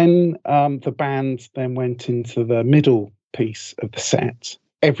 When the band then went into the middle piece of the set,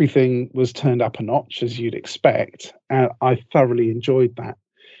 everything was turned up a notch, as you'd expect, and I thoroughly enjoyed that.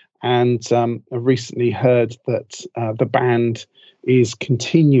 And I recently heard that the band is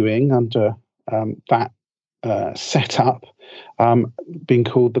continuing under that setup, being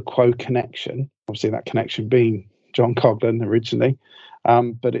called the Quo Connection. Obviously, that connection being John Coghlan originally,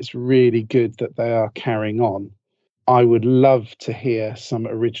 but it's really good that they are carrying on. I would love to hear some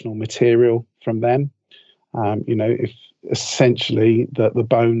original material from them. If essentially the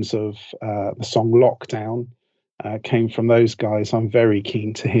bones of the song Lockdown came from those guys, I'm very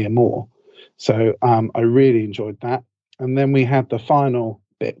keen to hear more. So I really enjoyed that. And then we had the final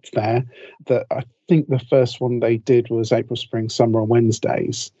bit there that I think the first one they did was April, Spring, Summer on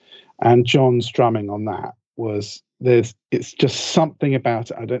Wednesdays. And John's drumming on that it's just something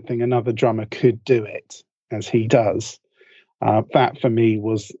about it. I don't think another drummer could do it as he does. That for me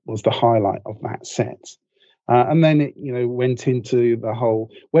was the highlight of that set. And then it, went into the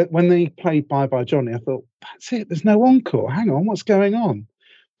whole, when they played Bye Bye Johnny, I thought, that's it, there's no encore. Hang on, what's going on?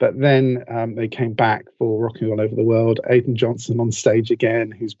 But then they came back for Rocking All Over the World. Aidan Johnson on stage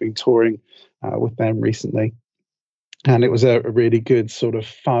again, who's been touring with them recently. And it was a really good sort of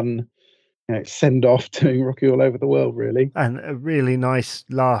fun send off doing Rocking All Over the World, really. And a really nice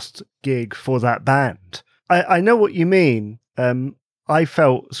last gig for that band. I know what you mean. I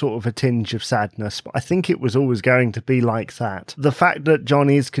felt sort of a tinge of sadness, but I think it was always going to be like that. The fact that John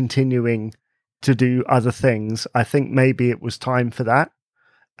is continuing to do other things, I think maybe it was time for that.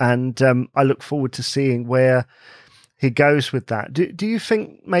 And I look forward to seeing where he goes with that. Do you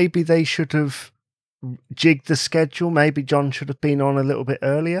think maybe they should have jigged the schedule? Maybe John should have been on a little bit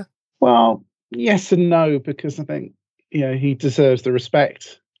earlier? Well, yes and no, because I think he deserves the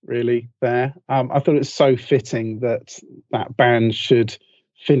respect, really, there. I thought it was so fitting that band should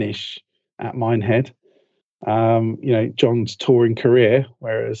finish at Minehead. John's touring career,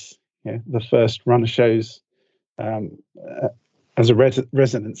 whereas the first run of shows as a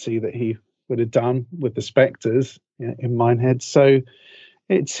residency that he would have done with the Spectres in Minehead. So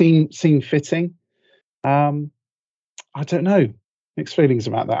it seemed fitting. I don't know. Mixed feelings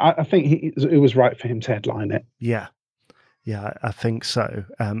about that. I think it was right for him to headline it. Yeah, I think so.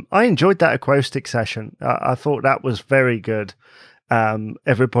 I enjoyed that acoustic session. I thought that was very good.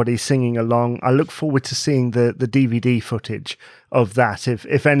 Everybody singing along. I look forward to seeing the DVD footage of that,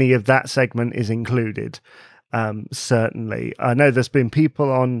 if any of that segment is included. Certainly. I know there's been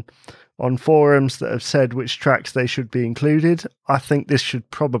people on forums that have said which tracks they should be included. I think this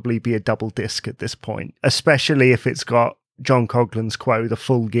should probably be a double disc at this point, especially if it's got John Coghlan's Quo, the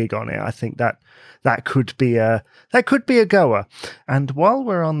full gig on it. I think that could be a goer. And while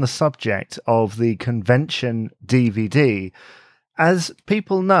we're on the subject of the convention DVD, as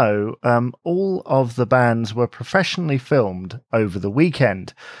people know, all of the bands were professionally filmed over the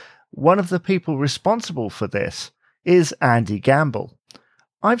weekend. One of the people responsible for this is Andy Gamble.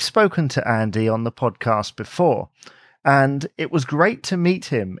 I've spoken to Andy on the podcast before, and it was great to meet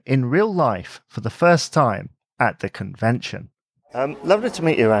him in real life for the first time at the convention. Lovely to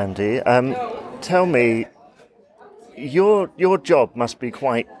meet you, Andy. Tell me, your job must be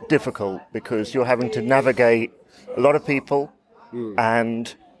quite difficult because you're having to navigate a lot of people,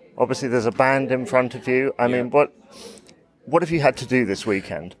 and obviously there's a band in front of you. I mean, what have you had to do this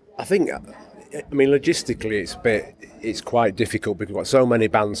weekend? I think, logistically it's quite difficult because we've got so many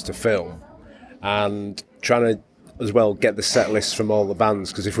bands to film, and trying to as well get the set lists from all the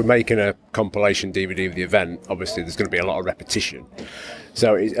bands, because if we're making a compilation DVD of the event, obviously there's going to be a lot of repetition.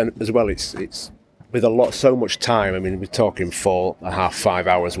 So it's with so much time. I mean, we're talking 4.5, 5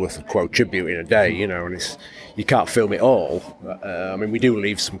 hours worth of Quo tribute in a day, and you can't film it all. We do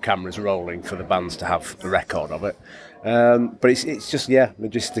leave some cameras rolling for the bands to have a record of it. But it's just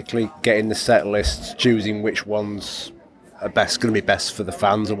logistically getting the set lists, choosing which ones are going to be best for the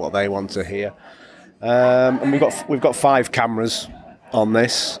fans and what they want to hear. And we've got 5 cameras on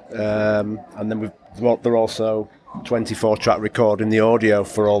this, and then they're also 24-track recording the audio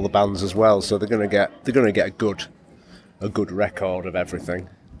for all the bands as well. So they're going to get a good record of everything.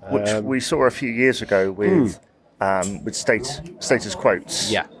 Which we saw a few years ago with Status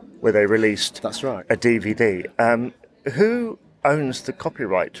Quotes. Yeah. Where they released That's right. a DVD. Who owns the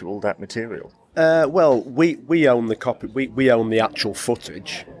copyright to all that material? Well, we own the copy. We own the actual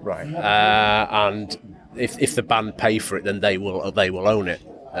footage, Right. And if the band pay for it, then they will own it.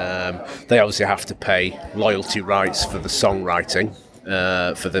 They obviously have to pay royalty rights for the songwriting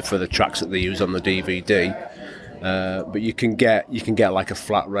for the tracks that they use on the DVD. But you can get like a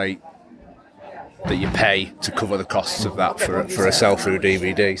flat rate that you pay to cover the costs of that for a sell-through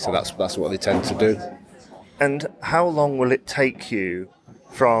DVD. So that's what they tend to do. And how long will it take you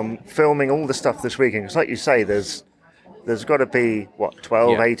from filming all the stuff this weekend? Because like you say, there's got to be,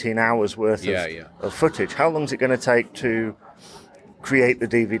 12, 18 hours worth of footage. How long is it going to take to create the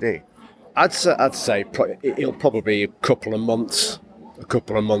DVD? I'd say it'll probably be a couple of months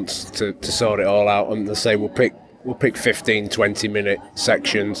to sort it all out. And let's say we'll pick 15, 20-minute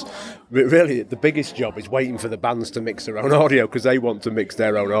sections. But really, the biggest job is waiting for the bands to mix their own audio, because they want to mix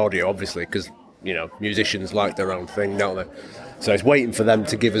their own audio, obviously, because, musicians like their own thing, don't they? So it's waiting for them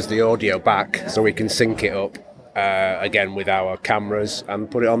to give us the audio back so we can sync it up again with our cameras and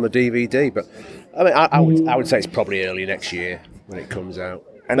put it on the DVD. But I mean, I would say it's probably early next year when it comes out,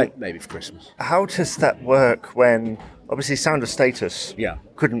 and maybe for Christmas. How does that work when, obviously, Sound of Status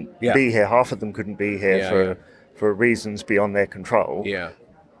couldn't be here? Half of them couldn't be here for reasons beyond their control. Yeah.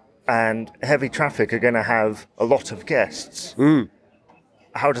 And Heavy Traffic are going to have a lot of guests.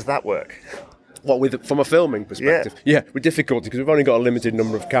 How does that work? From a filming perspective? Yeah, with difficulty, because we've only got a limited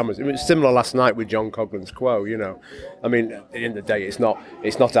number of cameras. It was similar last night with John Coughlin's Quo, I mean, at the end of the day, it's not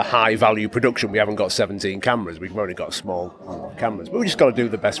a high-value production. We haven't got 17 cameras. We've only got a small number of cameras. But we just got to do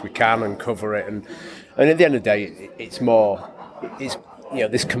the best we can and cover it. And at the end of the day, it's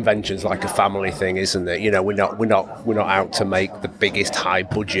this convention's like a family thing, isn't it? We're not out to make the biggest high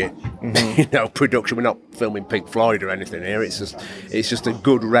budget, production. We're not filming Pink Floyd or anything here. It's just a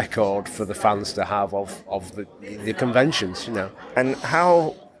good record for the fans to have of the conventions, And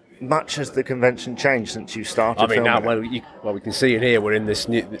how much has the convention changed since you started? I mean, filming now we can see it here. We're in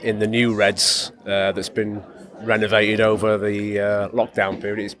the new Reds that's been renovated over the lockdown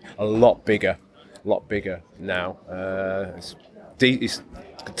period. It's a lot bigger now. It's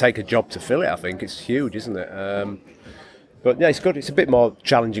could take a job to fill it. I think it's huge, isn't it? But yeah, it's good. It's a bit more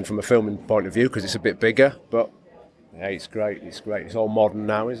challenging from a filming point of view because it's a bit bigger. But yeah, it's great. It's all modern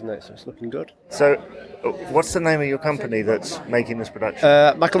now, isn't it? So it's looking good. So, what's the name of your company that's making this production?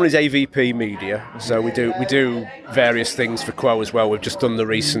 My company's AVP Media. So we do various things for Quo as well. We've just done the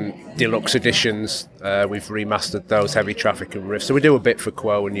recent deluxe editions. We've remastered those, Heavy Traffic and Riff. So we do a bit for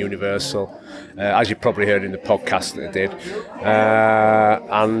Quo and Universal, as you probably heard in the podcast that I did.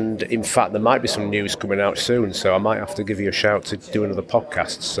 And in fact, there might be some news coming out soon. So I might have to give you a shout to do another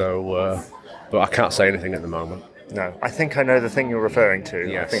podcast. So, but I can't say anything at the moment. No, I think I know the thing you're referring to.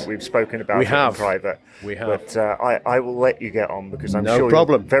 Yes. I think we've spoken about it in private. We have. But I will let you get on because I'm no sure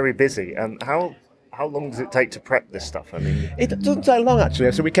problem. You're very busy. And how long does it take to prep this stuff? I mean, it doesn't take long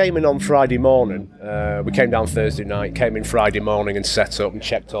actually. So we came in on Friday morning. We came down Thursday night, came in Friday morning and set up and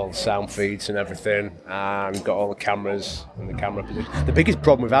checked all the sound feeds and everything, and got all the cameras and the camera position. The biggest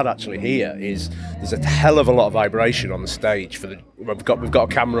problem we've had actually here is there's a hell of a lot of vibration on the stage. We've got a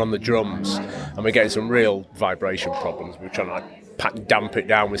camera on the drums, and we're getting some real vibration problems. We're trying to damp it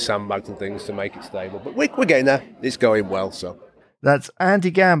down with sandbags and things to make it stable. But we're getting there. It's going well. So. That's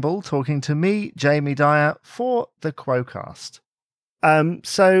Andy Gamble talking to me, Jamie Dyer, for the Quo-Cast.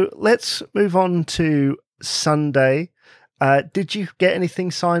 So let's move on to Sunday. Did you get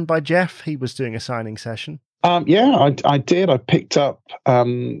anything signed by Jeff? He was doing a signing session. Yeah, I did. I picked up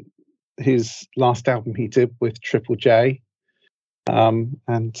his last album he did with Triple J. And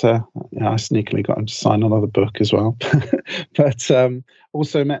I sneakily got him to sign another book as well. But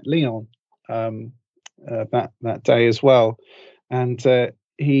also met Leon that day as well. And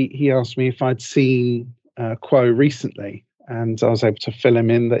he asked me if I'd seen Quo recently, and I was able to fill him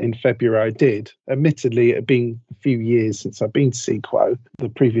in that in February I did. Admittedly, it had been a few years since I've been to see Quo. The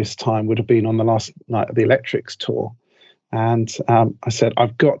previous time would have been on the last night of the Electrics tour. And I said,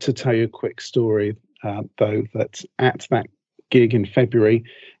 I've got to tell you a quick story, though, that at that gig in February,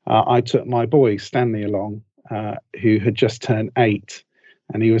 I took my boy Stanley along, who had just turned 8,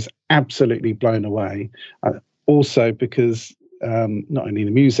 and he was absolutely blown away. Also because not only the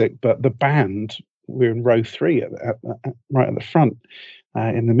music, but the band, we're in row 3 right at the front,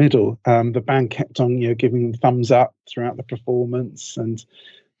 in the middle. The band kept on, giving them thumbs up throughout the performance, and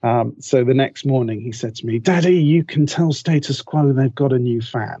So the next morning he said to me, "Daddy, you can tell Status Quo they've got a new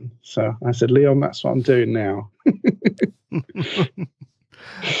fan." So I said, "Leon, that's what I'm doing now."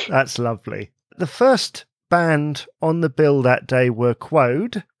 That's lovely. The first band on the bill that day were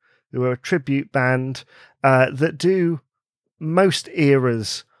Quode, who are a tribute band that do most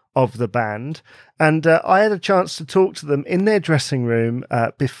eras of the band. And I had a chance to talk to them in their dressing room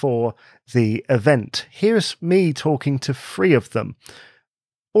before the event. Here's me talking to 3 of them.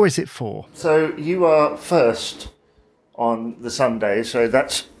 Or is it 4? So you are first on the Sunday, so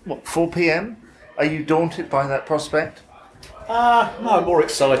that's, 4 p.m? Are you daunted by that prospect? No, I'm more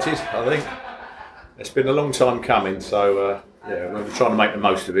excited, I think. It's been a long time coming, so we're trying to make the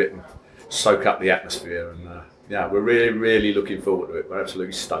most of it and soak up the atmosphere. And we're really, really looking forward to it. We're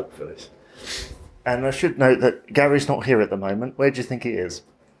absolutely stoked for this. And I should note that Gary's not here at the moment. Where do you think he is?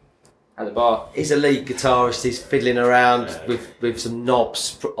 At the bar. He's a lead guitarist. He's fiddling around with some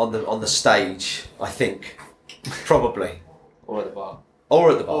knobs on the stage, I think. Probably. Or at the bar.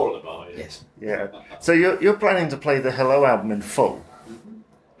 Or at the bar, yes. Yeah. So you're planning to play the Hello album in full.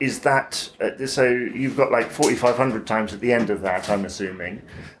 Is that... so you've got like 4,500 times at the end of that, I'm assuming.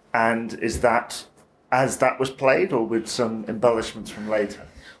 And is that as that was played or with some embellishments from later?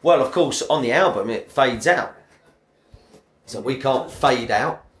 Well, of course, on the album it fades out. So we can't fade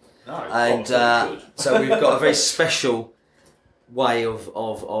out. No, and so we've got a very special way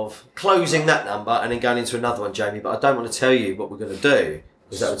of closing that number and then going into another one, Jamie. But I don't want to tell you what we're going to do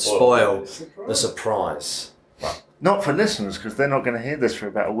because that would spoil the surprise. Well, not for listeners because they're not going to hear this for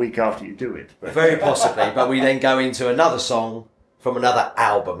about a week after you do it. But. Very possibly, but we then go into another song from another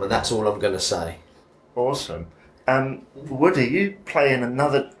album, and that's all I'm going to say. Awesome. Woody, you play in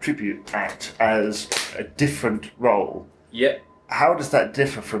another tribute act as a different role. Yep. How does that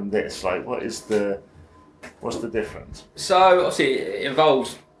differ from this? Like, what's the difference? So obviously it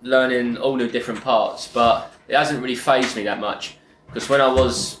involves learning all the different parts, but it hasn't really fazed me that much because when I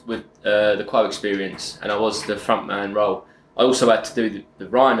was with the Quo experience and I was the frontman role, I also had to do the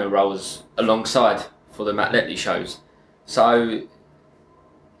Rhino roles alongside for the Matt Letley shows. So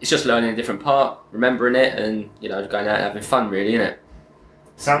it's just learning a different part, remembering it, and going out and having fun, really, isn't it?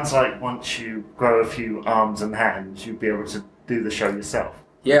 Sounds like once you grow a few arms and hands, you'll be able to do the show yourself.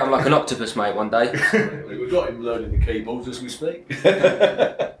 Yeah, I'm like an octopus, mate, one day. We've got him learning the keyboards as we speak.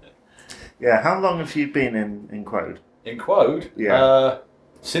 Yeah, how long have you been in Quode? In Quode? Yeah.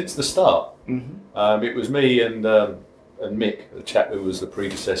 Since the start. Mm-hmm. It was me and Mick, the chap who was the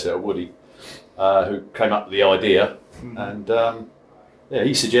predecessor of Woody, who came up with the idea. Mm-hmm. And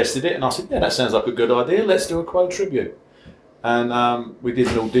he suggested it, and I said, yeah, that sounds like a good idea, let's do a Quode tribute. And we did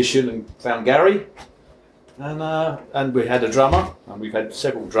an audition and found Gary. And we had a drummer, and we've had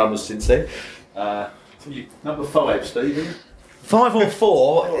several drummers since then. Number 5, Stephen. 5 or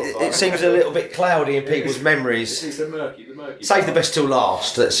 4, it seems a little bit cloudy in people's memories. It's the murky. Save the best till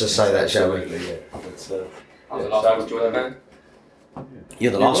last, let's just say that, shall we? Yeah. I was the last one to join the band.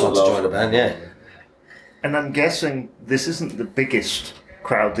 You're the last one to join the band, yeah. And I'm guessing this isn't the biggest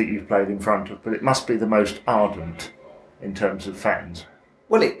crowd that you've played in front of, but it must be the most ardent in terms of fans.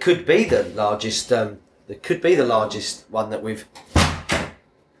 Well, it could be the largest. It could be the largest one that we've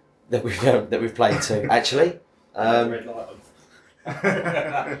played to. Actually,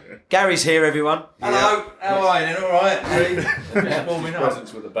 Gary's here, everyone. Hello. How are you? All right. Warming up.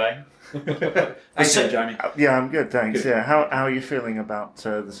 Presents with a bang. How you doing, Jamie? Yeah, I'm good, thanks. Good. Yeah, how are you feeling about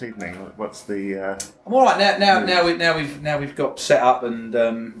this evening? What's the? I'm all right now we've got set up and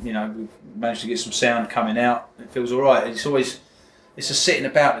we've managed to get some sound coming out. It feels all right. It's a sitting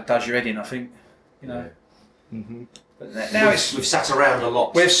about that does your head in, I think. Mm-hmm. But now we've sat around a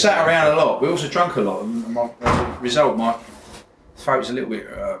lot. We've sat around a lot. We also drunk a lot, and as a result, my throat's a little bit,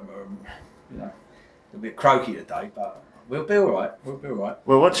 a bit croaky today. But we'll be all right.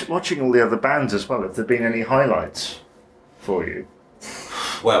 Well, watching all the other bands as well. Have there been any highlights for you?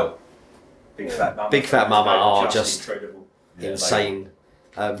 Well, Big Fat Mama are just incredible, insane.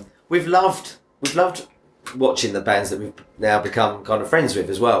 We've loved watching the bands that we've now become kind of friends with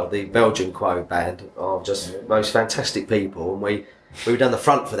as well. The Belgian Quo band are just most fantastic people, and we've done the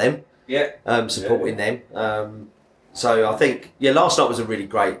front for them. Supporting them. So I think last night was a really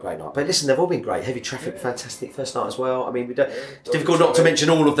great night. But listen, they've all been great. Heavy Traffic, fantastic first night as well. I mean, it's difficult not to mention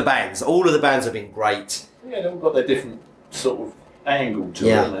all of the bands. All of the bands have been great. Yeah, they've all got their different sort of angle to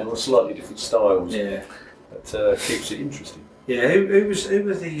them. They've got slightly different styles. Yeah, that keeps it interesting. Yeah, who was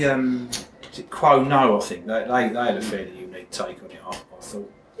the is it Quo No? I think they had a fairly unique take on it. I thought.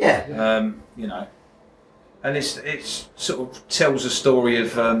 Yeah. And it's sort of tells a story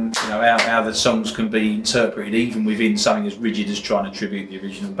of how the songs can be interpreted even within something as rigid as trying to tribute the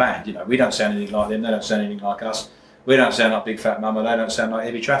original band. We don't sound anything like them, they don't sound anything like us. We don't sound like Big Fat Mama, they don't sound like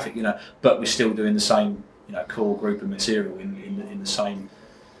Heavy Traffic, but we're still doing the same core group of material in the same.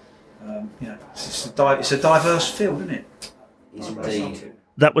 It's a diverse field, isn't it? Indeed.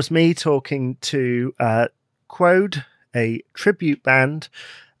 That was me talking to Quode, a tribute band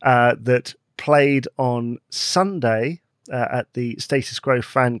that played on Sunday at the Status Quo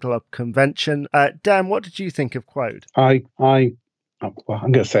Fan Club convention. Dan, what did you think of Quode? I'm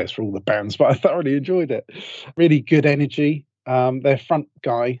going to say it's for all the bands, but I thoroughly enjoyed it. Really good energy. Their front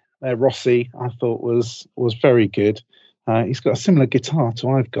guy, Rossi, I thought was very good. He's got a similar guitar to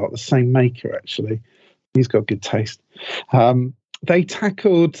I've got, the same maker actually. He's got good taste. They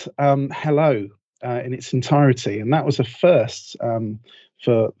tackled Hello in its entirety, and that was a first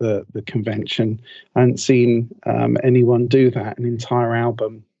for the convention. I hadn't seen anyone do that, an entire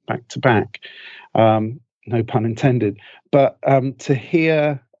album back to back. No pun intended. But to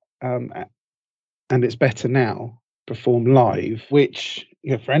hear And It's Better Now perform live, which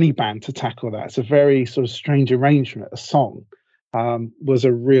for any band to tackle that, it's a very sort of strange arrangement, a song, was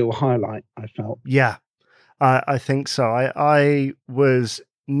a real highlight, I felt. Yeah, I think so. I was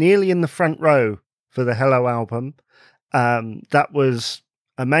nearly in the front row for the Hello album. That was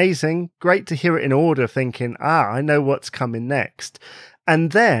amazing. Great to hear it in order, thinking, I know what's coming next.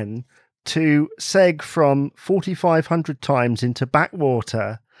 And then to seg from 4,500 times into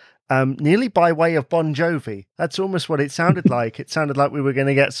Backwater, nearly by way of Bon Jovi. That's almost what it sounded like. It sounded like we were going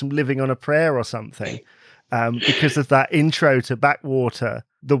to get some Living on a Prayer or something, because of that intro to Backwater,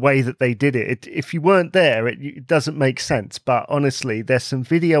 the way that they did it. If you weren't there, it doesn't make sense. But honestly, there's some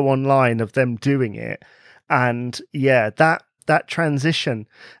video online of them doing it. And yeah, that transition.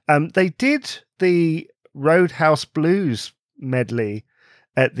 They did the Roadhouse Blues medley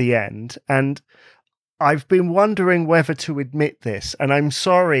at the end, and I've been wondering whether to admit this, and I'm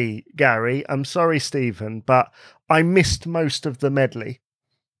sorry, Gary, I'm sorry, Stephen, but I missed most of the medley.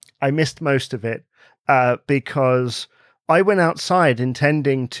 I missed most of it because I went outside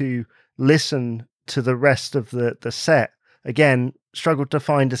intending to listen to the rest of the set. Again, struggled to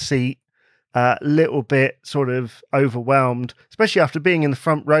find a seat, little bit sort of overwhelmed, especially after being in the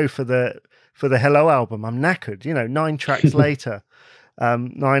front row for the Hello album. I'm knackered, 9 tracks later.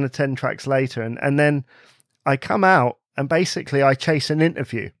 9 or 10 tracks later, and then I come out and basically I chase an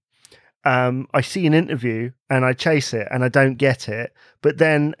interview. I see an interview and I chase it and I don't get it, but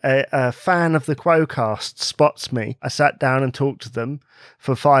then a fan of the Quo-Cast spots me. I sat down and talked to them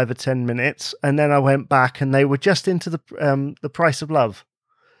for 5 or 10 minutes, and then I went back and they were just into the Price of Love.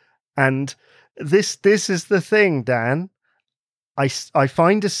 And this is the thing, Dan. I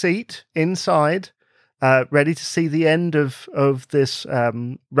find a seat inside, ready to see the end of this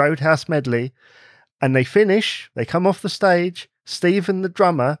Roadhouse medley, and they finish. They come off the stage. Stephen, the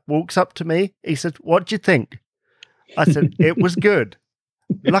drummer, walks up to me. He said, "What do you think?" I said, "It was good."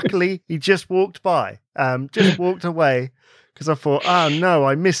 Luckily, he just walked by, just walked away, because I thought, "Oh no,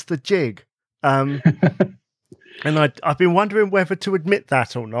 I missed the jig." And I've been wondering whether to admit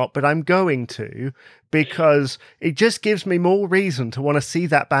that or not, but I'm going to, because it just gives me more reason to want to see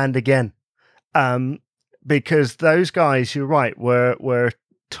that band again. Because those guys, you're right, were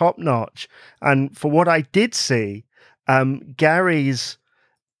top notch. And for what I did see, Gary's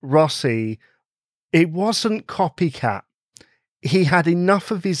Rossi, it wasn't copycat. He had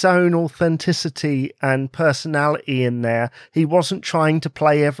enough of his own authenticity and personality in there. He wasn't trying to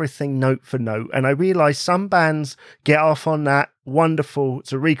play everything note for note. And I realized some bands get off on that. Wonderful.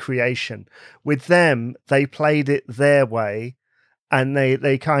 It's a recreation. With them, they played it their way. And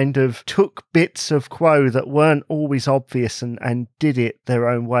they kind of took bits of Quo that weren't always obvious and did it their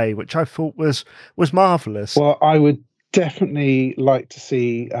own way, which I thought was marvellous. Well, I would definitely like to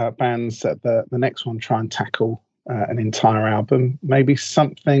see bands at the next one try and tackle an entire album. Maybe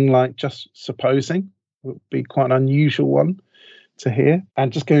something like Just Supposing would be quite an unusual one to hear.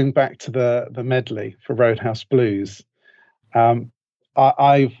 And just going back to the medley for Roadhouse Blues,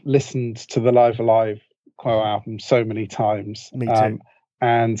 I've listened to the Live Alive Quo album so many times. Me too.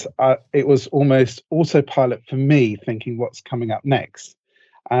 And it was almost autopilot for me, thinking what's coming up next.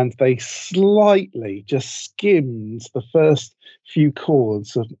 And they slightly just skimmed the first few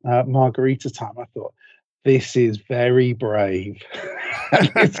chords of Margarita Time. I thought, this is very brave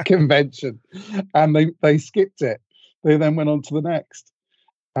at this convention. And they skipped it. They then went on to the next.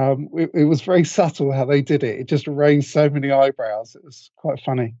 It was very subtle how they did it. It just raised so many eyebrows. It was quite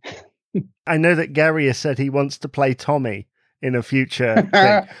funny. I know that Gary has said he wants to play Tommy in a future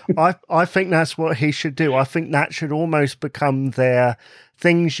thing. I think that's what he should do. I think that should almost become their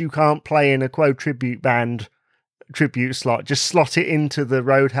things you can't play in a Quo tribute band tribute slot. Just slot it into the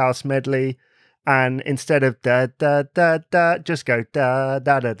Roadhouse medley, and instead of da da da da, just go da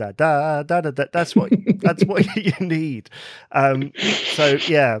da da da da da da. That's what you need. So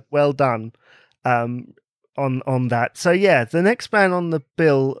yeah, well done on that. So yeah, the next band on the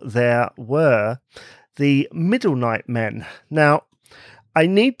bill there were the Middle Night Men. Now, I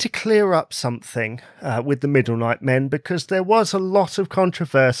need to clear up something with the Middle Night Men, because there was a lot of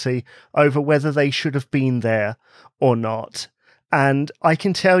controversy over whether they should have been there or not. And I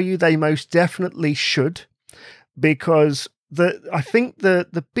can tell you they most definitely should, because I think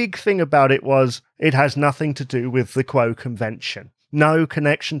the big thing about it was it has nothing to do with the Quo convention. No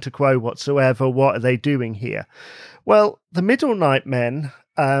connection to Quo whatsoever. What are they doing here? Well, the Middle Night Men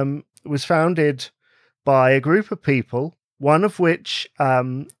was founded by a group of people, one of which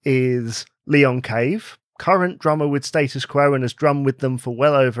is Leon Cave, current drummer with Status Quo and has drummed with them for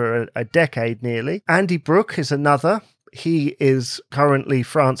well over a decade nearly. Andy Brook is another. He is currently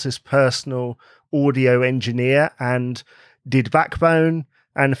Francis' personal audio engineer and did Backbone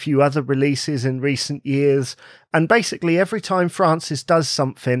and a few other releases in recent years. And basically every time Francis does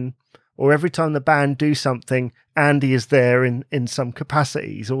something, or every time the band do something, Andy is there in some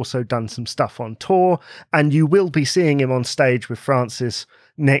capacity. He's also done some stuff on tour, and you will be seeing him on stage with Francis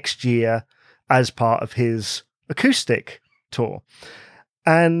next year as part of his acoustic tour.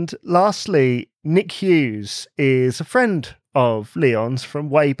 And lastly, Nick Hughes is a friend of Leon's from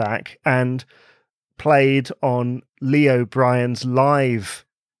way back and played on Leo Bryan's live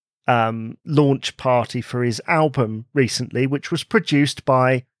launch party for his album recently, which was produced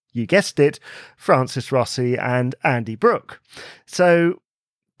by, you guessed it, Francis Rossi and Andy Brook. So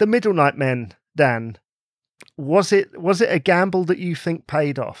the Middle Night Men, Dan, was it a gamble that you think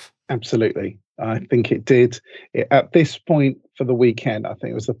paid off? Absolutely. I think it did. At this point for the weekend, I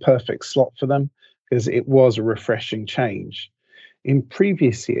think it was the perfect slot for them, because it was a refreshing change. In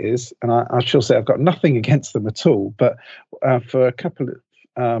previous years, and I shall say I've got nothing against them at all, but for a couple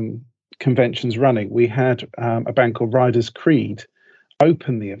of conventions running, we had a band called Riders Creed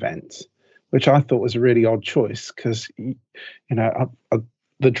open the event, which I thought was a really odd choice, because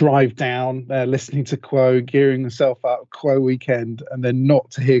the drive down there, listening to Quo, gearing myself up, Quo weekend, and then not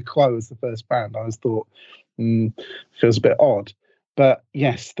to hear Quo as the first band, I thought feels a bit odd. But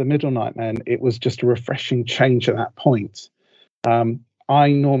yes, the Middle Night Men, it was just a refreshing change at that point. I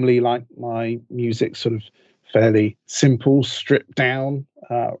normally like my music sort of fairly simple, stripped down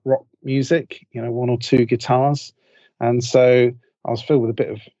rock music, one or two guitars, and so I was filled with a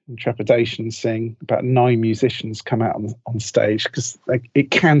bit of trepidation seeing about 9 musicians come out on stage, because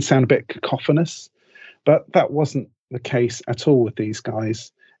it can sound a bit cacophonous, but that wasn't the case at all with these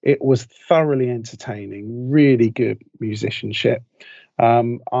guys. It was thoroughly entertaining, really good musicianship.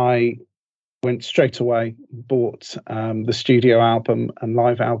 I went straight away, bought the studio album and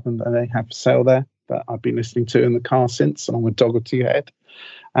live album that they have for sale there, that I've been listening to in the car since, along with Dogger to Your Head.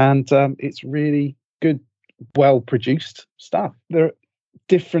 And it's really good, well-produced stuff. There are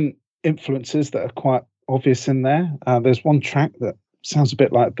different influences that are quite obvious in there. There's one track that sounds a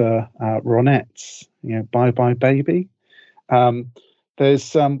bit like the Ronettes, Bye Bye Baby.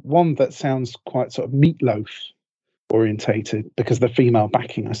 There's one that sounds quite sort of Meatloaf orientated because of the female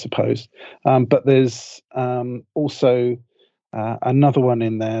backing, I suppose. But there's also another one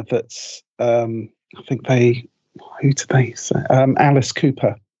in there that's, I think who did they say? Alice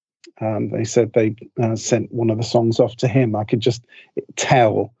Cooper. They said they sent one of the songs off to him. I could just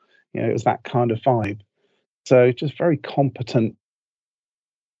tell, it was that kind of vibe. So just very competent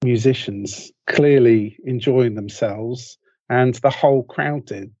musicians, clearly enjoying themselves, and the whole crowd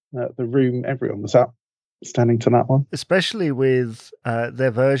did. The room, everyone was up, standing to that one. Especially with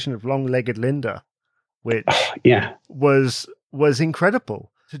their version of Long-Legged Linda, which was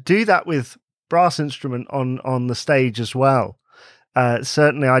incredible. To do that with brass instrument on the stage as well.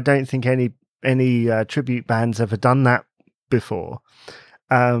 Certainly, I don't think any tribute band's ever done that before.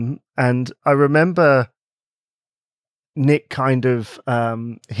 And I remember Nick kind of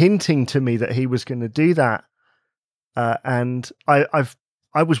hinting to me that he was going to do that, and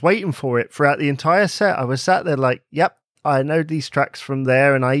I was waiting for it throughout the entire set. I was sat there like, "Yep, I know these tracks from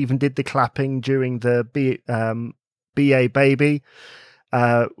there," and I even did the clapping during the BA Baby,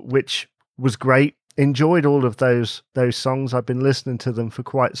 which was great. Enjoyed all of those songs. I've been listening to them for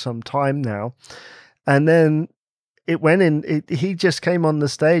quite some time now. And then it went in, he just came on the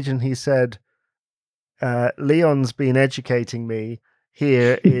stage and he said, Leon's been educating me.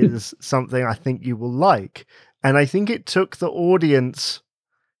 Here is something I think you will like. And I think it took the audience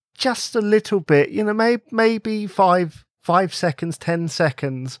just a little bit, maybe 5 seconds, 10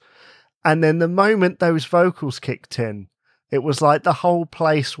 seconds. And then the moment those vocals kicked in, it was like the whole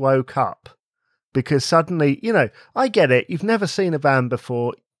place woke up. Because suddenly, I get it. You've never seen a band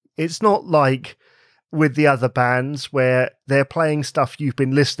before. It's not like with the other bands where they're playing stuff you've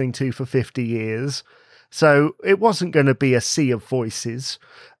been listening to for 50 years. So it wasn't going to be a sea of voices.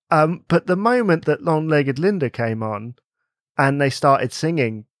 But the moment that Long-Legged Linda came on and they started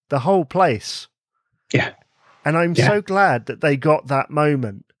singing, the whole place. Yeah. And I'm so glad that they got that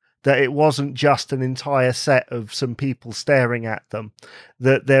moment, that it wasn't just an entire set of some people staring at them,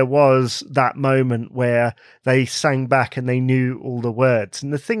 that there was that moment where they sang back and they knew all the words.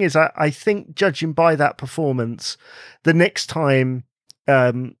 And the thing is, I think judging by that performance, the next time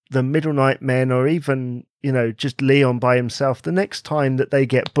the Middle Night Men, or even, just Leon by himself, the next time that they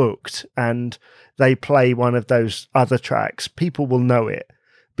get booked and they play one of those other tracks, people will know it,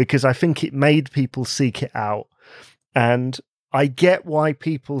 because I think it made people seek it out. And I get why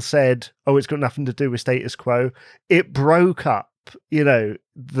people said, oh, it's got nothing to do with status quo. It broke up,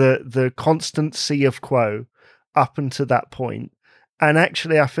 the constant sea of Quo up until that point. And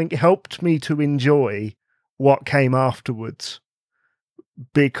actually, I think it helped me to enjoy what came afterwards,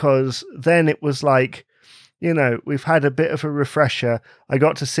 because then it was like, we've had a bit of a refresher. I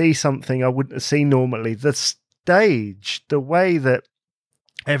got to see something I wouldn't have seen normally. The stage, the way that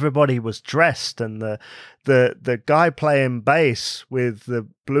everybody was dressed, and the guy playing bass with the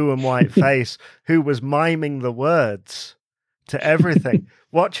blue and white face who was miming the words to everything.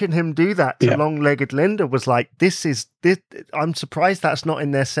 Watching him do that to Long-Legged Linda was like, this. I'm surprised that's not in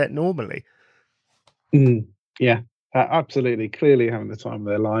their set normally. Absolutely. Clearly having the time of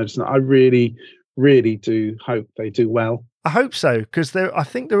their lives. And I really, really do hope they do well. I hope so, because I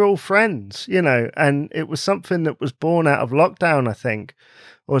think they're all friends, and it was something that was born out of lockdown, I think,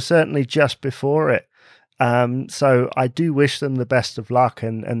 or certainly just before it. So I do wish them the best of luck,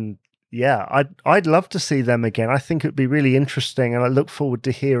 and I'd love to see them again. I think it'd be really interesting, and I look forward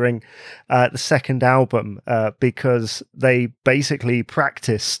to hearing the second album, because they basically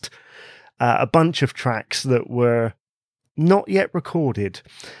practiced a bunch of tracks that were not yet recorded.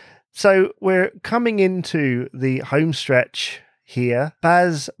 So we're coming into the home stretch here.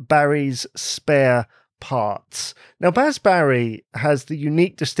 Baz Barry's Spare Parts. Now, Baz Barry has the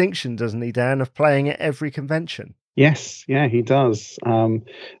unique distinction, doesn't he, Dan, of playing at every convention? Yes, he does.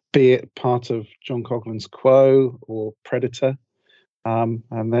 Be it part of John Coughlin's Quo or Predator. And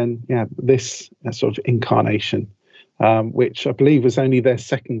then, this sort of incarnation, which I believe was only their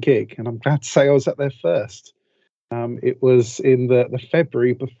second gig. And I'm glad to say I was at their first. It was in the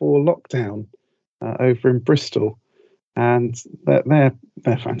February before lockdown over in Bristol, and they're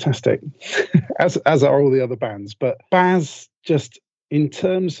fantastic, as are all the other bands. But Baz, just in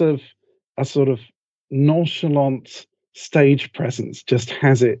terms of a sort of nonchalant stage presence, just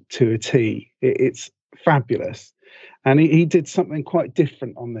has it to a T. It's fabulous. And he did something quite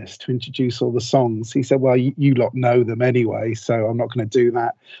different on this to introduce all the songs. He said, well, you lot know them anyway, so I'm not going to do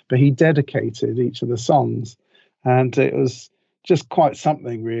that. But he dedicated each of the songs. And it was just quite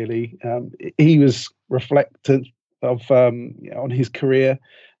something, really. He was reflective of on his career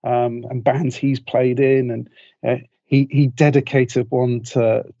and bands he's played in, and he dedicated one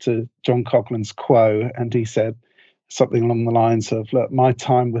to John Coughlin's Quo, and he said something along the lines of, "Look, my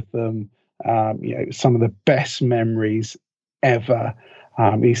time with them, some of the best memories ever."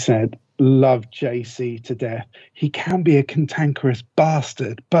 He said, "Love JC to death. He can be a cantankerous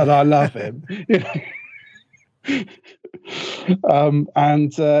bastard, but I love him."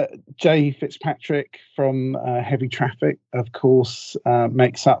 And Jay Fitzpatrick from Heavy Traffic, of course,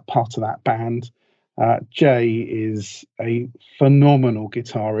 makes up part of that band. Jay is a phenomenal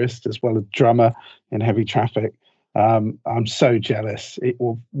guitarist as well as drummer in Heavy Traffic. I'm so jealous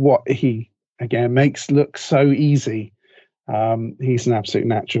of what he, again, makes look so easy. He's an absolute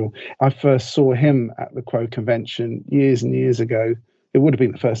natural. I first saw him at the Quo convention years and years ago. It would have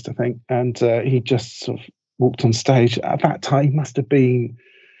been the first, I think. And he just sort of walked on stage. At that time, he must have been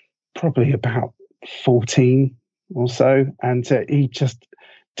probably about 14 or so. And he just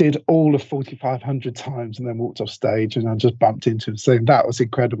did all of 4,500 times and then walked off stage. And I just bumped into him saying, "That was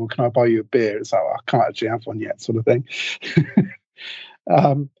incredible. Can I buy you a beer?" It's like, "Oh, I can't actually have one yet," sort of thing.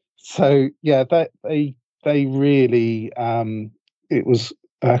 So, yeah, they really, it was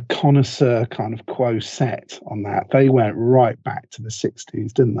a connoisseur kind of Quo set on that. They went right back to the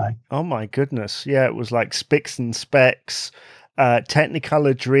 60s, didn't they? Oh my goodness. Yeah, it was like Spicks and Specks,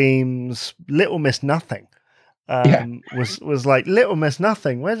 Technicolor Dreams, Little Miss Nothing. was like Little Miss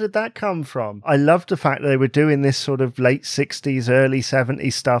Nothing. Where did that come from? I loved the fact that they were doing this sort of late 60s, early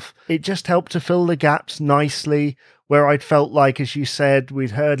 70s stuff. It just helped to fill the gaps nicely, where I'd felt like, as you said,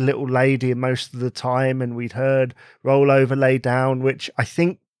 we'd heard Little Lady most of the time, and we'd heard Roll Over, Lay Down, which I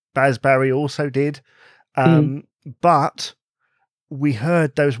think Baz Barry also did. But we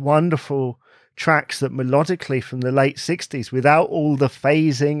heard those wonderful tracks that melodically from the late 60s, without all the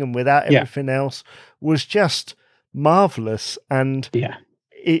phasing and without everything else, was just marvelous. And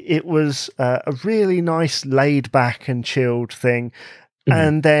it was a really nice laid back and chilled thing.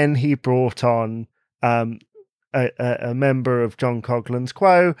 And then he brought on a member of John Coughlin's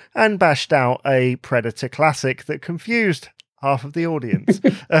Quo and bashed out a Predator classic that confused half of the audience.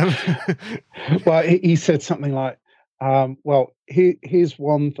 Well, he said something like, here's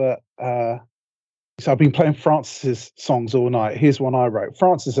one that so I've been playing Francis's songs all night. Here's one I wrote.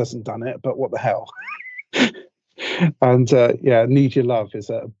 Francis hasn't done it, but what the hell? And Need Your Love is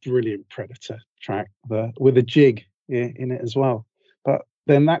a brilliant Predator track with a jig in it as well. But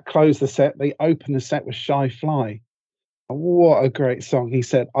then that closed the set. They opened the set with Shy Fly. What a great song. He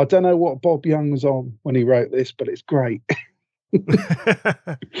said, I don't know what Bob Young was on when he wrote this, but it's great.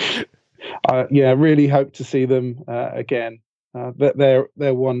 Really hope to see them again. But they're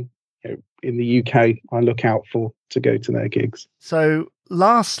one in the UK I look out for to go to their gigs. So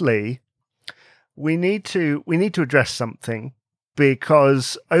lastly, we need to address something,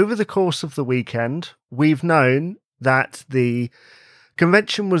 because over the course of the weekend, we've known that the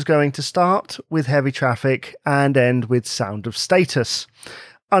convention was going to start with Heavy Traffic and end with Sound of Status.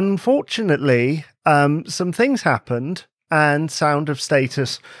 Unfortunately, some things happened and Sound of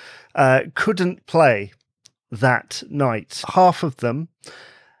Status couldn't play that night. Half of them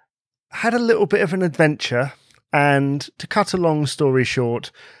had a little bit of an adventure, and to cut a long story short,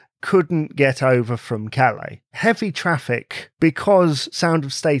 couldn't get over from Calais. Heavy Traffic, because Sound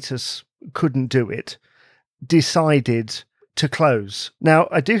of Status couldn't do it, decided to close. Now,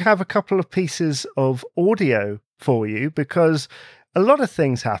 I do have a couple of pieces of audio for you, because a lot of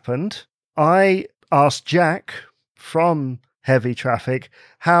things happened. I asked Jack from Heavy Traffic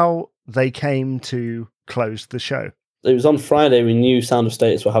how they came to close the show. It was on Friday. We knew Sound of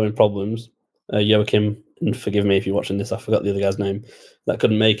Status were having problems. Joachim, and forgive me if you're watching this, I forgot the other guy's name, that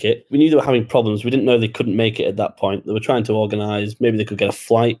couldn't make it. We knew they were having problems. We didn't know they couldn't make it at that point. They were trying to organise, maybe they could get a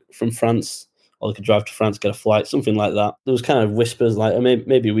flight from France, or they could drive to France, get a flight, something like that. There was kind of whispers like,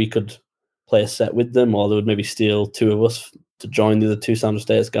 maybe we could play a set with them, or they would maybe steal two of us to join the other two Sound of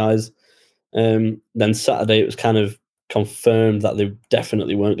Status guys. Then Saturday, it was kind of confirmed that they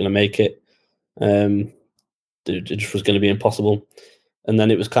definitely weren't going to make it. It just was going to be impossible. And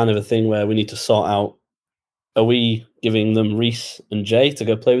then it was kind of a thing where we need to sort out, are we giving them Reese and Jay to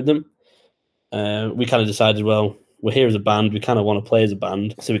go play with them? We kind of decided, well, we're here as a band, we kind of want to play as a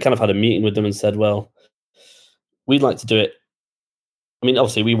band. So we kind of had a meeting with them and said, well, we'd like to do it. I mean,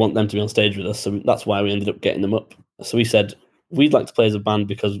 obviously we want them to be on stage with us, so that's why we ended up getting them up. So we said, we'd like to play as a band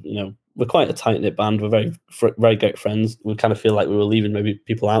because, we're quite a tight-knit band. We're very, very great friends. We kind of feel like we were leaving maybe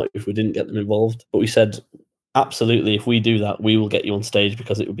people out if we didn't get them involved. But we said, absolutely, if we do that, we will get you on stage,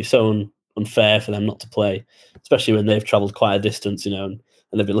 because it would be so unfair for them not to play, especially when they've travelled quite a distance, and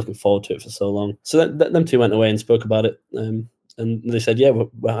they've been looking forward to it for so long. So them two went away and spoke about it, and they said, yeah,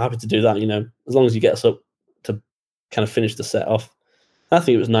 we're happy to do that, as long as you get us up to kind of finish the set off. I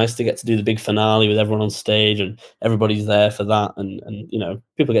think it was nice to get to do the big finale with everyone on stage, and everybody's there for that, and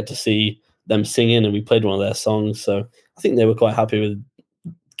people get to see them singing, and we played one of their songs, so I think they were quite happy with,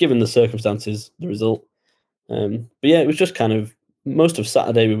 given the circumstances, the result. But yeah, it was just kind of, most of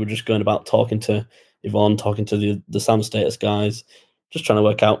Saturday we were just going about talking to Yvonne, talking to the Sound Status guys, just trying to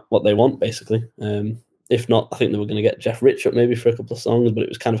work out what they want, basically. If not, I think they were going to get Jeff Rich up maybe for a couple of songs, but it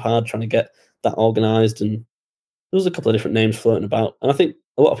was kind of hard trying to get that organised, and there was a couple of different names floating about. And I think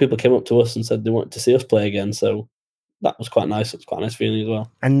a lot of people came up to us and said they wanted to see us play again, so that was quite nice. It was quite a nice feeling as well.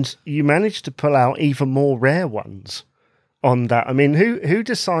 And you managed to pull out even more rare ones on that. I mean, who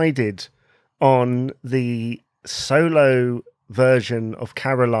decided on the solo version of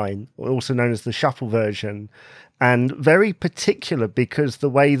Caroline, also known as the shuffle version, and very particular because the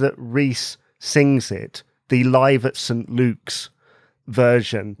way that Reese sings it, the live at St. Luke's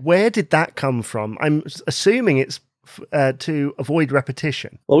version, where did that come from? I'm assuming it's to avoid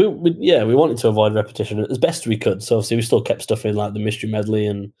repetition. Well, we wanted to avoid repetition as best we could, so obviously we still kept stuff in like the mystery medley,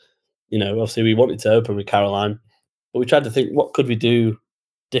 and obviously we wanted to open with Caroline, but we tried to think, what could we do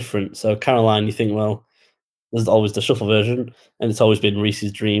different? So Caroline, you think, well, there's always the shuffle version, and it's always been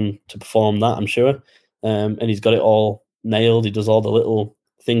Reese's dream to perform that, I'm sure. And he's got it all nailed. He does all the little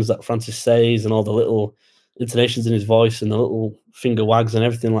things that Francis says and all the little intonations in his voice and the little finger wags and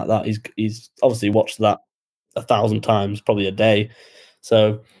everything like that. He's obviously watched that 1,000 times, probably a day.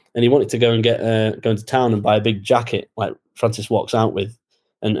 So, and he wanted to go and go into town and buy a big jacket like Francis walks out with,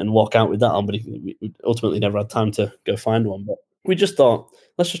 and walk out with that on. But we ultimately never had time to go find one. But we just thought,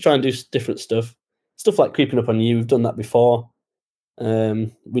 let's just try and do different stuff like Creeping Up on You. We've done that before.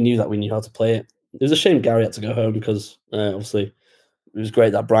 We knew how to play it. It was a shame Gary had to go home because obviously it was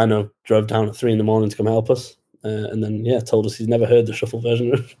great that Brino drove down at 3 a.m. to come help us, and then told us he's never heard the shuffle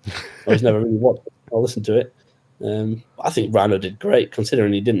version of it, or he's never really watched it or listened to it. I think Brino did great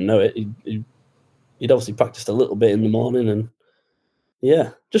considering he didn't know it. He'd obviously practiced a little bit in the morning, and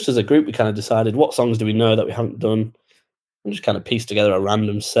just as a group we kind of decided what songs do we know that we haven't done, and just kind of pieced together a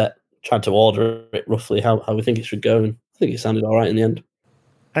random set, tried to order it roughly how we think it should go, and I think it sounded all right in the end.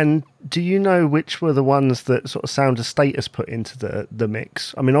 And do you know which were the ones that sort of Sound of Status put into the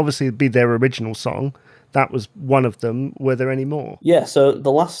mix? I mean, obviously it'd be their original song. That was one of them. Were there any more? Yeah, so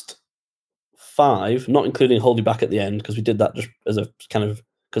the last 5, not including Hold You Back at the end, because we did that just as a kind of,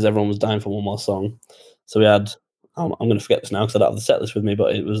 because everyone was dying for one more song. So we had, I'm going to forget this now because I don't have the set list with me,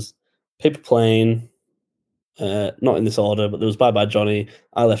 but it was Paper Plane, not in this order, but there was Bye Bye Johnny,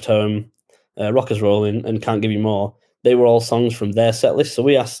 I Left Home, Rockers Rolling, and Can't Give You More. They were all songs from their set list. So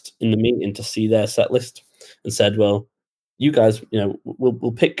we asked in the meeting to see their set list and said, well, you guys,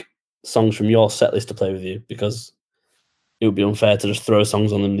 we'll pick songs from your set list to play with you because it would be unfair to just throw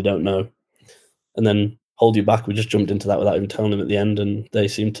songs on them they don't know. And then Hold You Back, we just jumped into that without even telling them at the end, and they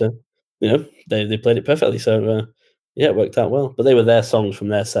seemed to, they played it perfectly. So, it worked out well. But they were their songs from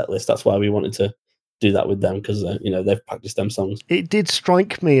their set list. That's why we wanted to do that with them because, they've practiced them songs. It did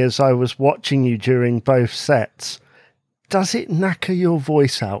strike me as I was watching you during both sets. Does it knacker your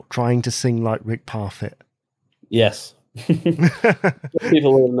voice out trying to sing like Rick Parfitt? Yes.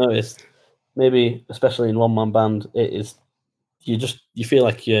 People will have noticed. Maybe, especially in one-man band, it is. You feel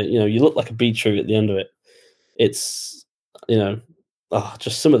like you look like a bee tree at the end of it. It's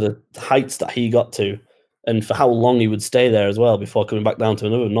just some of the heights that he got to, and for how long he would stay there as well before coming back down to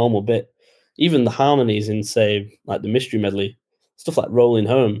another normal bit. Even the harmonies in, say, like the Mystery Medley, stuff like Rolling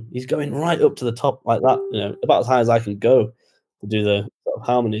Home, he's going right up to the top like that, about as high as I can go to do the sort of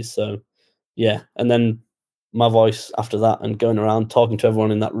harmonies. So, yeah. And then my voice after that and going around talking to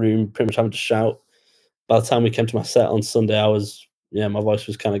everyone in that room, pretty much having to shout. By the time we came to my set on Sunday, my voice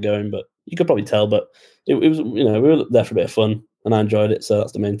was kind of going, but you could probably tell. But it was, we were there for a bit of fun and I enjoyed it. So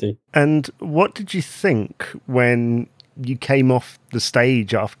that's the main thing. And what did you think when you came off the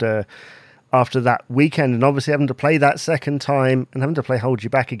stage after that weekend and obviously having to play that second time and having to play Hold You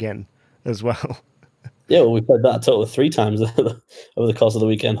Back again as well? Yeah, well, we played that a total of 3 times over the course of the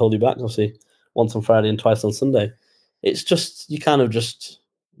weekend. Hold You Back, obviously, once on Friday and twice on Sunday. It's just, you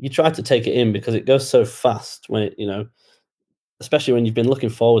try to take it in because it goes so fast when it, especially when you've been looking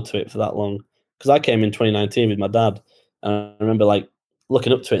forward to it for that long. Because I came in 2019 with my dad and I remember like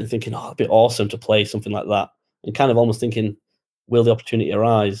looking up to it and thinking, oh, it'd be awesome to play something like that. And kind of almost thinking, will the opportunity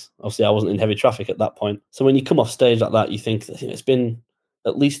arise? Obviously, I wasn't in heavy traffic at that point. So when you come off stage like that, you think it's been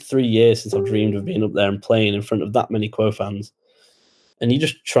at least 3 years since I've dreamed of being up there and playing in front of that many Quo fans. And you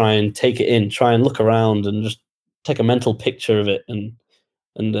just try and take it in, try and look around and just take a mental picture of it. And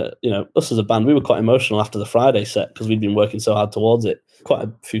us as a band, we were quite emotional after the Friday set because we'd been working so hard towards it. Quite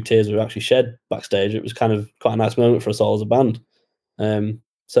a few tears we actually shed backstage. It was kind of quite a nice moment for us all as a band.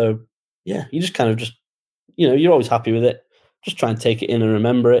 So, yeah, you just kind of you're always happy with it. Just try and take it in and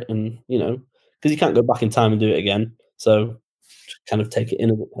remember it, and because you can't go back in time and do it again. So just kind of take it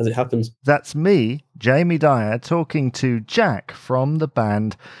in as it happens. That's me, Jamie Dyer, talking to Jack from the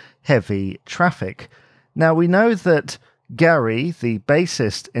band Heavy Traffic. Now, we know that Gary, the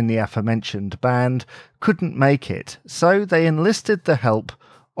bassist in the aforementioned band, couldn't make it, so they enlisted the help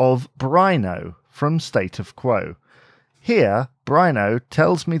of Brino from State of Quo. Here, Brino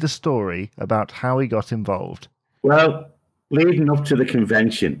tells me the story about how he got involved. Well, leading up to the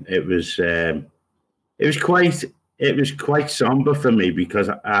convention, it was quite somber for me because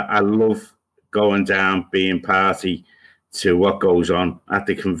I love going down, being party to what goes on at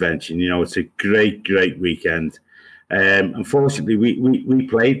the convention. It's a great weekend. Unfortunately, we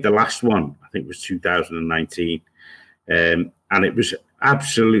played the last one. I think it was 2019, and it was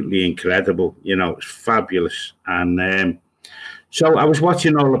absolutely incredible. It was fabulous. And so I was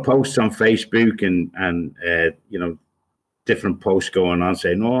watching all the posts on Facebook and different posts going on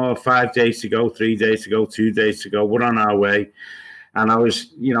saying, 5 days to go, 3 days to go, 2 days to go, we're on our way. And I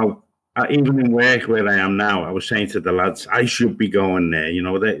was, even in work where I am now, I was saying to the lads, I should be going there.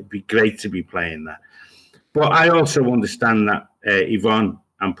 It'd be great to be playing that. But I also understand that Yvonne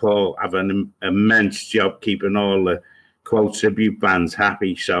and Paul have an immense job keeping all the Quo tribute bands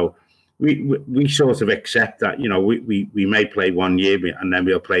happy. So we sort of accept that, you know, we may play 1 year and then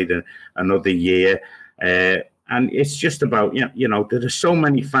we'll play another year. And it's just about, you know, there are so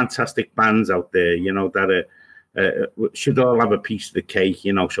many fantastic bands out there, you know, that should all have a piece of the cake,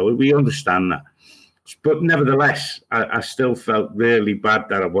 you know, so we understand that. But nevertheless, I still felt really bad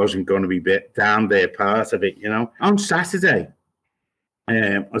that I wasn't going to be down there part of it, you know. On Saturday,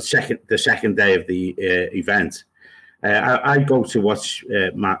 the second day of the event, I go to watch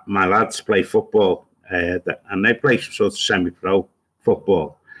my lads play football, and they play some sort of semi-pro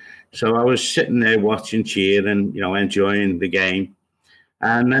football. So I was sitting there watching, cheering, you know, enjoying the game.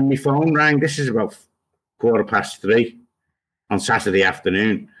 And then my phone rang. This is about 3:15 on Saturday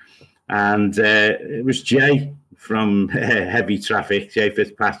afternoon. And it was Jay from Heavy Traffic, Jay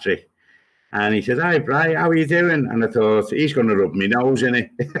Fitzpatrick. And he said, "Hi, Bri, how are you doing?" And I thought, he's going to rub my nose in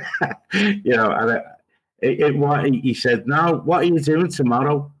it. You know, and he said, "No, what are you doing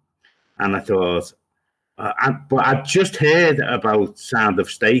tomorrow?" And I thought, but I'd just heard about Sound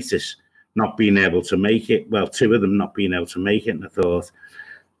of Status not being able to make it. Well, two of them not being able to make it. And I thought,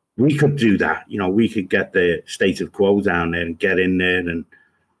 we could do that. You know, we could get the State of Quo down there and get in there and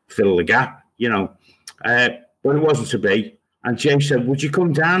fill the gap, you know. But it wasn't to be. And Jay said, "Would you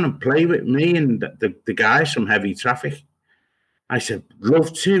come down and play with me and the guys from Heavy Traffic?" I said,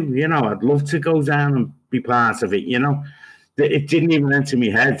 "Love to, you know, I'd love to go down and be part of it, you know." It didn't even enter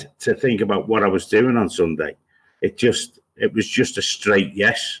my head to think about what I was doing on Sunday. It was just a straight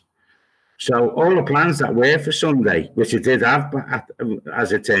yes. So all the plans that were for Sunday, which I did have, but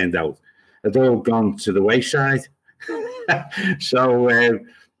as it turned out, had all gone to the wayside. So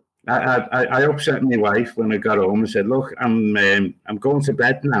I upset my wife when I got home and said, "Look, I'm going to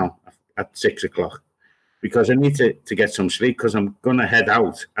bed now at 6 o'clock because I need to get some sleep because I'm going to head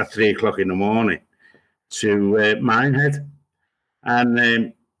out at 3 o'clock in the morning to Minehead."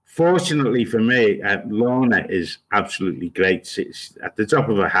 And fortunately for me, Lorna is absolutely great. She's at the top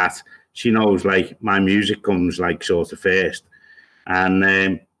of her hat. She knows, like, my music comes, like, sort of first.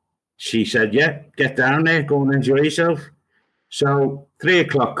 And she said, "Yeah, get down there, go and enjoy yourself." So 3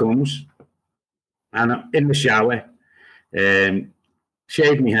 o'clock comes, and I'm in the shower,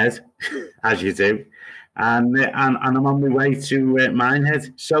 shave my head, as you do, and I'm on my way to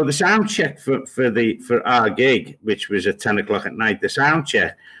Minehead. So the sound check for our gig, which was at 10 o'clock at night, the sound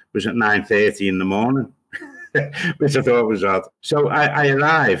check was at 9:30 in the morning, which I thought was odd. So I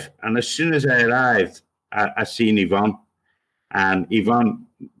arrive, and as soon as I arrived, I seen Yvonne, and Yvonne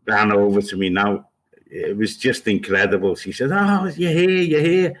ran over to me. Now, it was just incredible. She said, "Oh, you're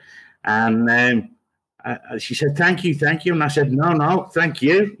here." And she said, thank you. And I said, no, thank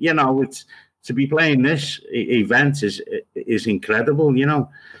you. You know, it's to be playing this event is incredible, you know.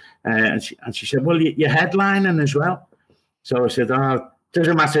 And she said, "Well, you're headlining as well." So I said, "Oh,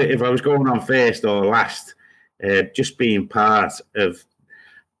 doesn't matter if I was going on first or last, just being part of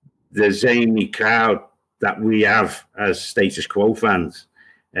the zany crowd that we have as Status Quo fans.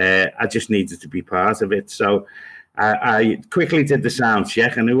 I just needed to be part of it." So I quickly did the sound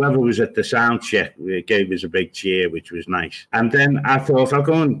check, and whoever was at the sound check gave us a big cheer, which was nice. And then I thought, I'll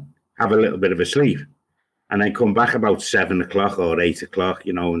go and have a little bit of a sleep and then come back about 7 o'clock or 8 o'clock,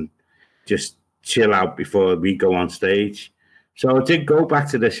 you know, and just chill out before we go on stage. So I did go back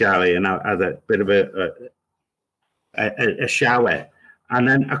to the chalet, and I had a bit of a shower, and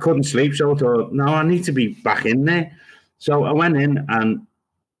then I couldn't sleep. So I thought, no, I need to be back in there. So I went in, and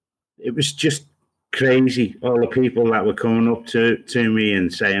it was just crazy. All the people that were coming up to me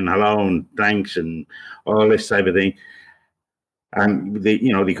and saying hello and thanks and all this type of thing. And they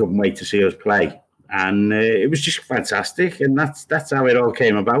couldn't wait to see us play. And it was just fantastic. And that's how it all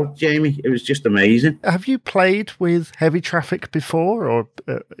came about, Jamie. It was just amazing. Have you played with Heavy Traffic before, or,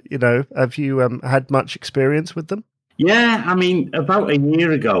 have you had much experience with them? Yeah, I mean, about a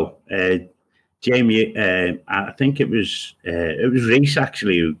year ago, Jamie, I think it was Reese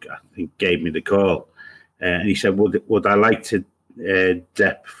actually who I think gave me the call, and he said, "Would I like to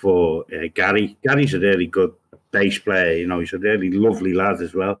dep for Gary?" Gary's a really good bass player, you know. He's a really lovely lad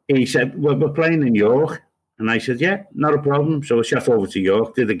as well. He said, "Well, we're playing in York," and I said, "Yeah, not a problem." So I shot over to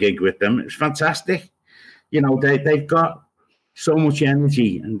York, did a gig with them. It was fantastic. You know, they've got so much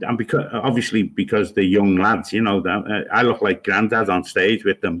energy, and because they're young lads, you know, I look like granddad on stage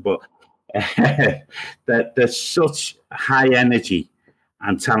with them, but there's such high energy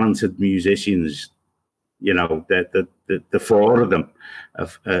and talented musicians. You know, the four of them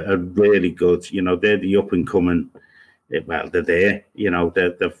are really good. You know, they're the up and coming. Well, they're there. You know,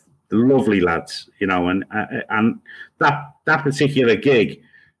 they're lovely lads. You know, and that particular gig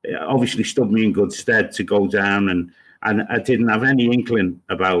obviously stood me in good stead to go down, and I didn't have any inkling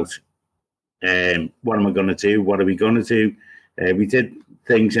about what am I going to do? What are we going to do? We did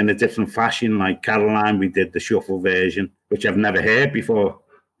things in a different fashion, like Caroline. We did the shuffle version, which I've never heard before.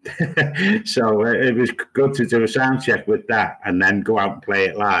 So it was good to do a sound check with that and then go out and play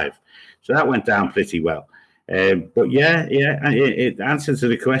it live. So that went down pretty well. But yeah, it answer to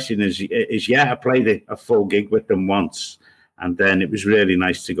the question is yeah, I played a full gig with them once, and then it was really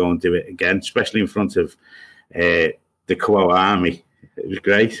nice to go and do it again, especially in front of the Quo Army. It was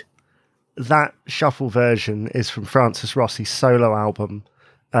great. That shuffle version is from Francis Rossi's solo album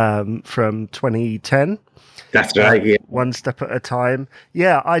from 2010. That's right, yeah. One Step at a Time.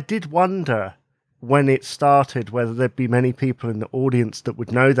 Yeah, I did wonder when it started whether there'd be many people in the audience that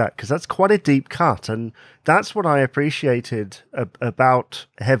would know that, because that's quite a deep cut, and that's what I appreciated about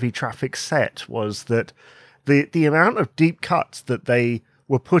Heavy Traffic's set, was that the amount of deep cuts that they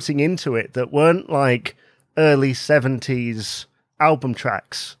were putting into it that weren't like early 70s album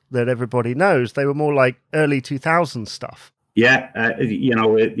tracks that everybody knows. They were more like early 2000s stuff. Yeah,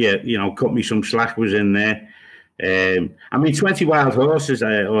 Cut Me Some Slack was in there. I mean, 20 Wild Horses,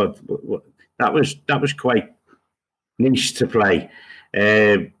 that was quite niche to play.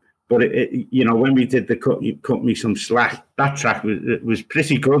 But when we did the Cut Me Some Slack, that track was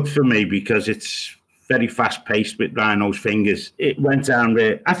pretty good for me because it's very fast paced with Rhino's Fingers. It went down.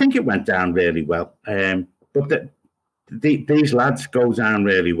 I think it went down really well. But these lads go down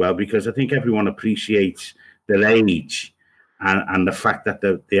really well because I think everyone appreciates their age and the fact that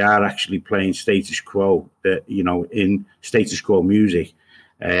they are actually playing status quo, in status quo music,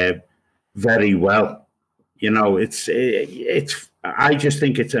 very well. I just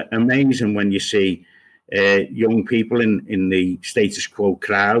think it's amazing when you see young people in the status quo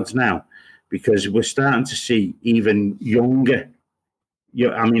crowds now, because we're starting to see even younger.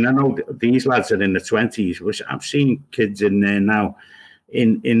 I mean, I know these lads are in the 20s, which I've seen kids in there now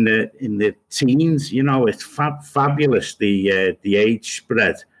in the teens. It's fabulous the age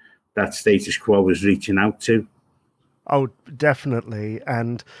spread that status quo is reaching out to. Oh, definitely.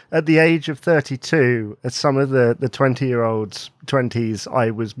 And at the age of 32, some of the 20s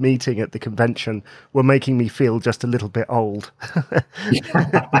I was meeting at the convention were making me feel just a little bit old.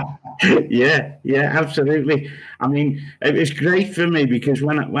 Yeah, absolutely. I mean, it was great for me because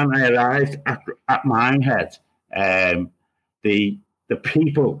when I arrived at Minehead, the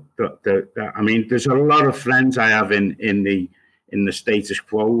people I mean, there's a lot of friends I have in the status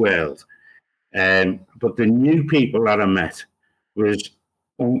quo world, but the new people that I met was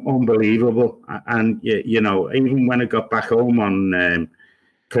unbelievable. And even when I got back home on,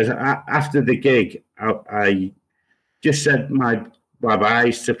 because after the gig, I just said my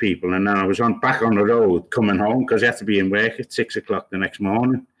bye-byes to people, and then I was back on the road coming home because I had to be in work at 6 o'clock the next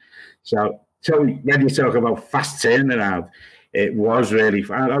morning. So when you talk about fast turnaround, it was really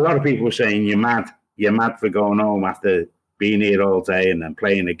fast. A lot of people were saying you're mad for going home after being here all day and then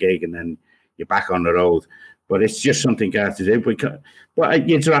playing a gig and then you're back on the road. But it's just something you have to do. But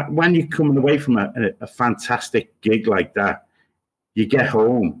when you're coming away from a fantastic gig like that, you get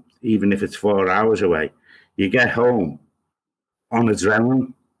home, even if it's 4 hours away, you get home on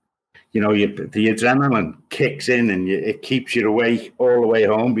adrenaline. The adrenaline kicks in and it keeps you awake all the way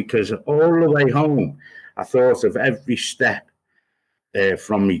home, because all the way home I thought of every step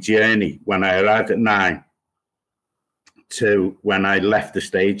from my journey when I arrived at 9 to when I left the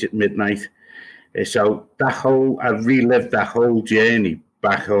stage at midnight. So I relived that whole journey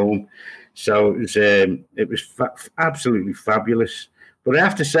back home. So it was absolutely fabulous. But I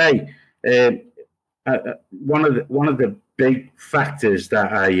have to say, one of the big factors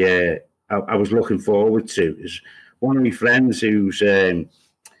that I was looking forward to is one of my friends who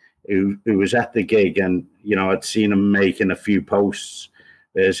was at the gig, and I'd seen him making a few posts.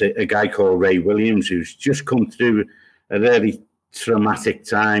 There's a guy called Ray Williams who's just come through a really traumatic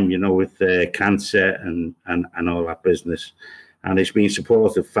time, with cancer and all that business, and he's been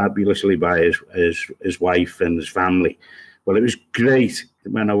supported fabulously by his wife and his family. Well, it was great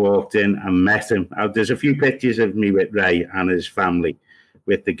when I walked in and met him. There's a few pictures of me with Ray and his family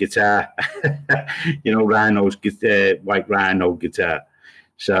with the guitar, Rhino's white Rhino guitar.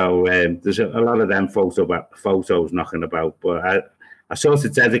 So there's a lot of them photos knocking about. But I sort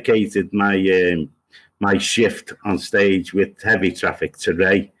of dedicated my shift on stage with Heavy Traffic to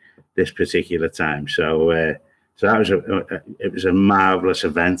Ray this particular time. So it was a marvellous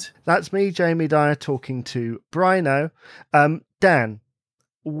event. That's me, Jamie Dyer, talking to Brino. Dan,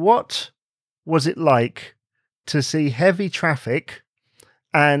 what was it like to see Heavy Traffic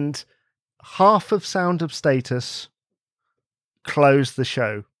and half of Sound of Status close the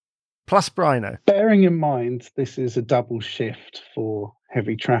show? plus Brino. Bearing in mind this is a double shift for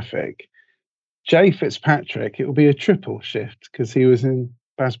Heavy Traffic, Jay Fitzpatrick, it will be a triple shift because he was in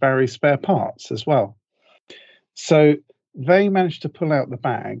Baz Barry's Spare Parts as well. So they managed to pull out the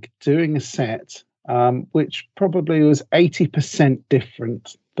bag doing a set which probably was 80%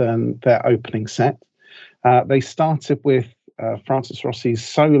 different than their opening set. They started with Francis Rossi's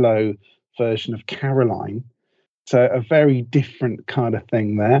solo version of Caroline, so a very different kind of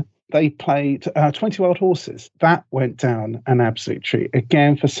thing there. They played 20 Wild Horses. That went down an absolute treat.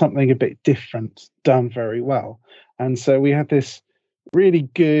 Again, for something a bit different, done very well. And so we had this really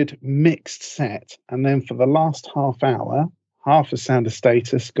good mixed set. And then for the last half hour, half of Sound of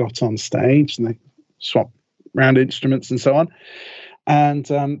Status got on stage and they swapped round instruments and so on. And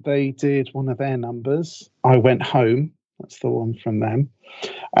they did one of their numbers, I Went Home. That's the one from them.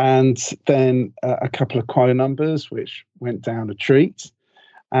 And then a couple of choir numbers, which went down a treat.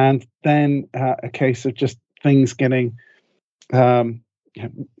 And then a case of just things getting... did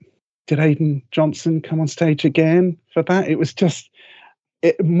Aidan Johnson come on stage again for that? It was just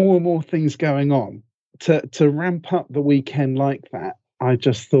more and more things going on. To ramp up the weekend like that, I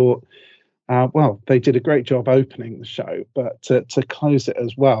just thought, well, they did a great job opening the show, but to close it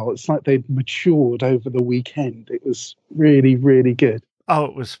as well, it's like they'd matured over the weekend. It was really, really good.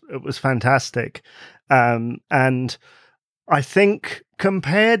 Oh, it was fantastic. And I think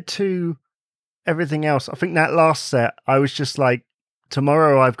compared to everything else, I think that last set, I was just like,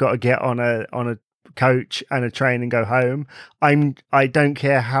 tomorrow I've got to get on a coach and a train and go home. I don't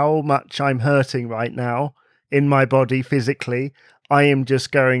care how much I'm hurting right now in my body physically. I am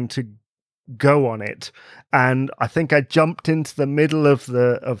just going to go on it. And I think I jumped into the middle of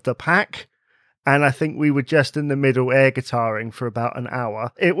the pack, and I think we were just in the middle air guitaring for about an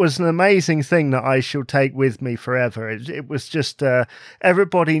hour. It was an amazing thing that I shall take with me forever. It was just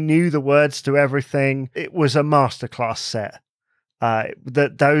everybody knew the words to everything. It was a masterclass set.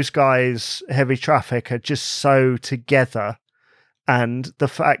 That those guys, Heavy Traffic, are just so together, and the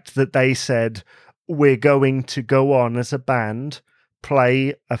fact that they said, we're going to go on as a band,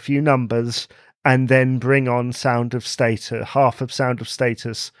 play a few numbers, and then bring on Sound of Status, half of Sound of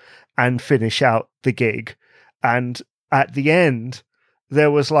Status, and finish out the gig. And at the end,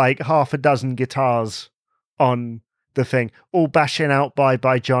 there was like half a dozen guitars on the thing, all bashing out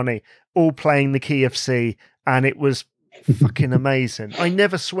by Johnny, all playing the key of C, and it was fucking amazing. I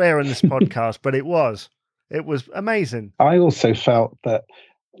never swear on this podcast, but it was amazing. I also felt that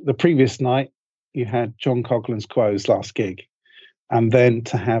the previous night you had John Coughlin's Quo's last gig, and then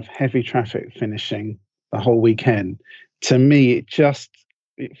to have Heavy Traffic finishing the whole weekend, to me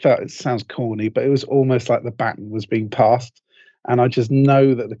it sounds corny, but it was almost like the baton was being passed, and I just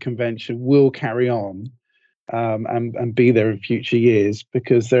know that the convention will carry on and be there in future years,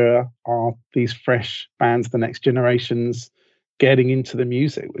 because there are these fresh bands, the next generations, getting into the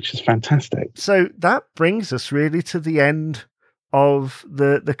music, which is fantastic. So that brings us really to the end of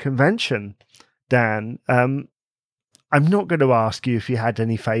the convention, Dan. I'm not going to ask you if you had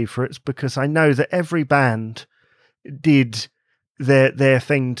any favourites, because I know that every band did their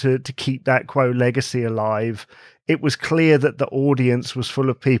thing to keep that Quo legacy alive. It was clear that the audience was full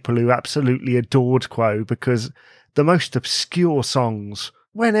of people who absolutely adored Quo, because the most obscure songs,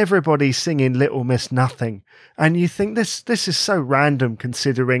 when everybody's singing Little Miss Nothing, and you think this is so random,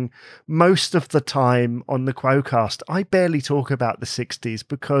 considering most of the time on the Quo-Cast, I barely talk about the 60s,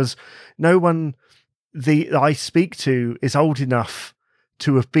 because no one I speak to is old enough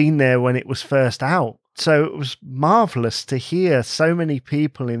to have been there when it was first out. So it was marvellous to hear so many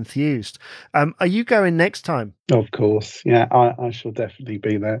people enthused. Are you going next time? Of course, yeah, I shall definitely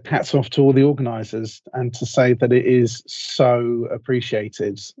be there. Hats off to all the organisers, and to say that it is so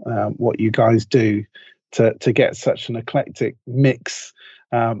appreciated what you guys do to get such an eclectic mix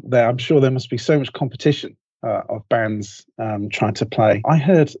there. I'm sure there must be so much competition of bands trying to play. I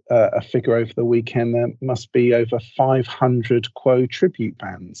heard a figure over the weekend, there must be over 500 Quo tribute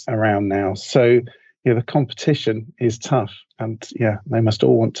bands around now. So yeah, the competition is tough, and yeah, they must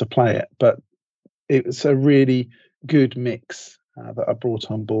all want to play it. But it's a really good mix that I brought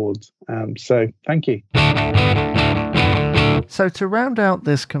on board. So thank you. So to round out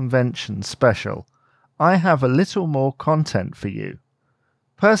this convention special, I have a little more content for you.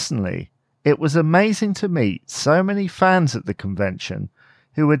 Personally, it was amazing to meet so many fans at the convention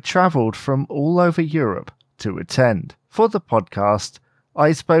who had travelled from all over Europe to attend. For the podcast,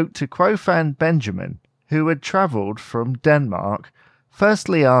 I spoke to Quo fan Benjamin, who had travelled from Denmark,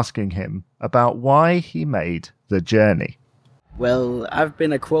 firstly asking him about why he made the journey. Well, I've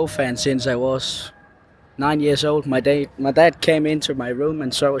been a Quo fan since I was 9 years old, my dad came into my room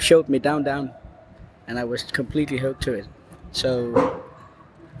and showed me Down, and I was completely hooked to it. So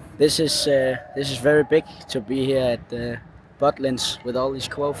this is very big to be here at Butlins with all these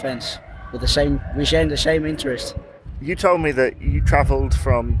Quo fans. We share the same interest. You told me that you travelled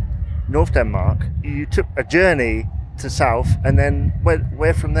from North Denmark. You took a journey to south, and then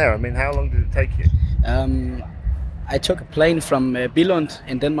where from there? I mean, how long did it take you? I took a plane from Billund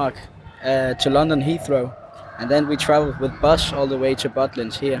in Denmark to London Heathrow, and then we travelled with bus all the way to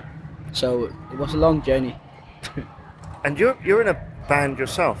Butlins here. So it was a long journey. And you're in a band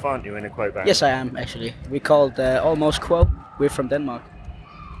yourself, aren't you? In a Quo band? Yes, I am actually. We called Almost Quo. We're from Denmark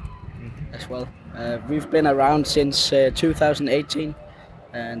as well. We've been around since 2018,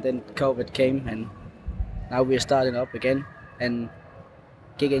 and then COVID came, and now we're starting up again and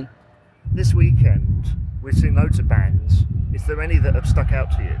gigging. This weekend, we've seen loads of bands. Is there any that have stuck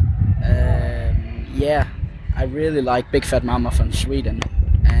out to you? Yeah, I really like Big Fat Mama from Sweden,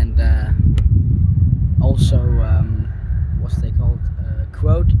 and also what's they called?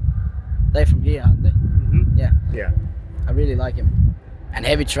 Quote. They're from here, aren't they? Mm-hmm. Yeah. Yeah. I really like him, and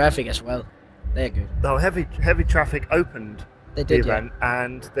Heavy Traffic as well. They're good. Oh, Heavy Traffic opened They did, the event,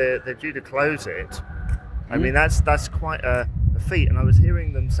 and they're due to close it. I mean, that's quite a feat. And I was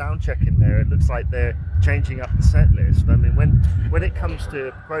hearing them sound checking there. It looks like they're changing up the set list. I mean, when it comes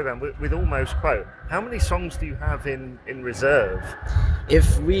to Quo band with Almost Quo, how many songs do you have in reserve?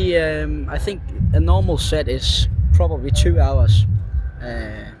 If we, I think a normal set is probably 2 hours,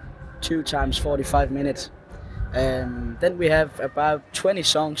 2 times 45 minutes. Then we have about 20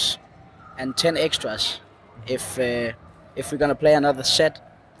 songs and 10 extras. If we're gonna play another set,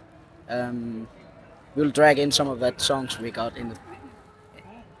 we'll drag in some of that songs we got in the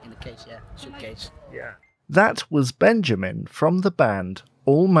case, suitcase. Yeah. That was Benjamin from the band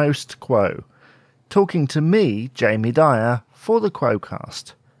Almost Quo, talking to me, Jamie Dyer, for the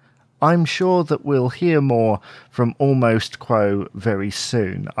Quo-Cast. I'm sure that we'll hear more from Almost Quo very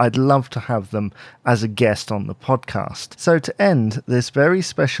soon. I'd love to have them as a guest on the podcast. So to end this very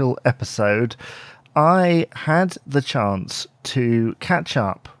special episode, I had the chance to catch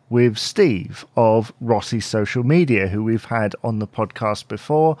up with Steve of Rossi's Social Media, who we've had on the podcast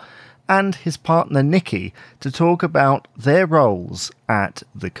before, and his partner Nikki to talk about their roles at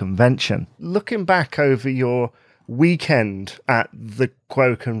the convention. Looking back over your weekend at the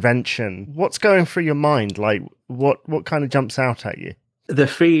Quo convention, what's going through your mind? Like, what kind of jumps out at you? The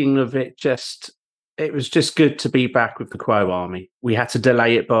feeling of it it was just good to be back with the Quo Army. We had to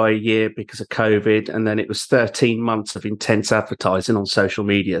delay it by a year because of COVID, and then it was 13 months of intense advertising on social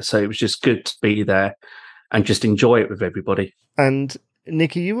media. So it was just good to be there and just enjoy it with everybody. And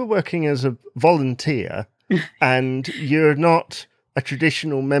Nikki, you were working as a volunteer, and you're not a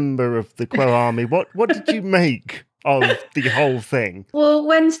traditional member of the Quo Army. What did you make of the whole thing? Well,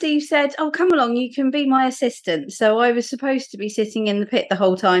 when Steve said, "Oh, come along, you can be my assistant," so I was supposed to be sitting in the pit the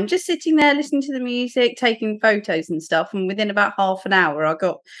whole time, just sitting there listening to the music, taking photos and stuff. And within about half an hour, I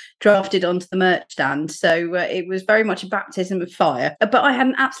got drafted onto the merch stand. So it was very much a baptism of fire. But I had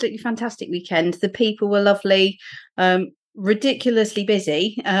an absolutely fantastic weekend. The people were lovely. Ridiculously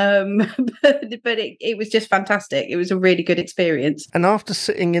busy, but it was just fantastic. It was a really good experience. And after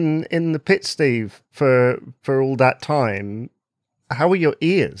sitting in the pit, Steve, for all that time, how were your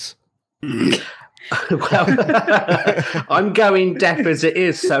ears? Well, I'm going deaf as it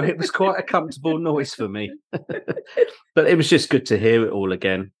is, so it was quite a comfortable noise for me. But it was just good to hear it all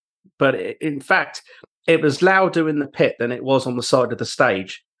again. But in fact, it was louder in the pit than it was on the side of the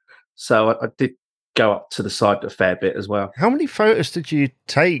stage. So I did go up to the side a fair bit as well. How many photos did you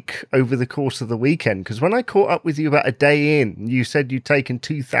take over the course of the weekend? Because when I caught up with you about a day in, you said you'd taken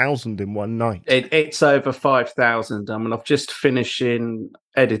 2,000 in one night. It's over 5,000. I mean, I've just finished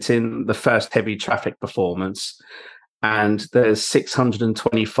editing the first Heavy Traffic performance, and there's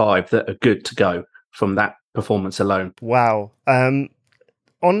 625 that are good to go from that performance alone. Wow. On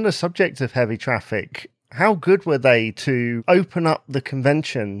the subject of Heavy Traffic, how good were they to open up the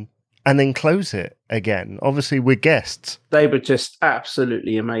convention and then close it again, obviously with guests? They were just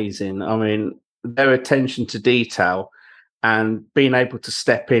absolutely amazing. I mean, their attention to detail and being able to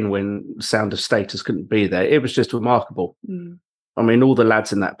step in when Sound of Status couldn't be there, it was just remarkable. I mean, all the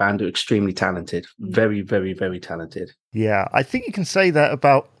lads in that band are extremely talented. Very, very, very talented. Yeah, I think you can say that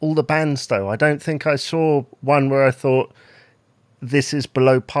about all the bands, though. I don't think I saw one where I thought this is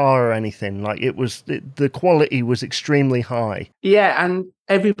below par or anything. Like, the quality was extremely high. Yeah, and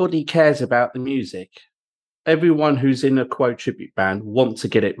everybody cares about the music. Everyone who's in a Quo tribute band wants to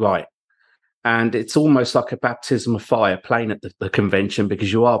get it right. And it's almost like a baptism of fire playing at the convention,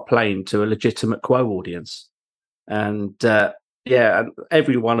 because you are playing to a legitimate Quo audience. And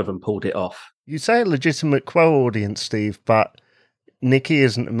every one of them pulled it off. You say a legitimate Quo audience, Steve, but Nikki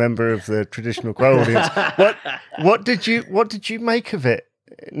isn't a member of the traditional Quo audience. What did you make of it,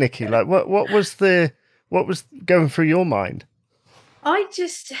 Nikki? Like what was going through your mind? I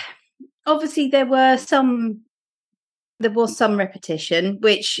just obviously there was some repetition,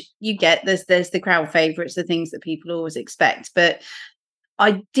 which you get. There's the crowd favourites, the things that people always expect, but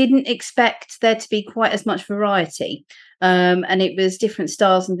I didn't expect there to be quite as much variety. And it was different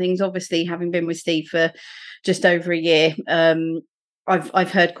styles and things. Obviously, having been with Steve for just over a year,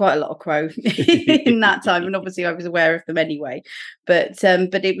 I've heard quite a lot of Quo in that time, and obviously I was aware of them anyway. But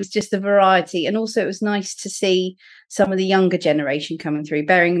it was just the variety, and also it was nice to see some of the younger generation coming through.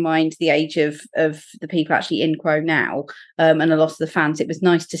 Bearing in mind the age of the people actually in Quo now, and a lot of the fans, it was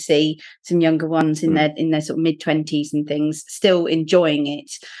nice to see some younger ones in their sort of mid-20s and things still enjoying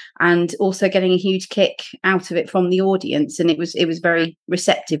it, and also getting a huge kick out of it from the audience. And it was very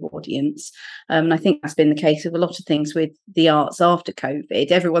receptive audience. And I think that's been the case of a lot of things with the arts after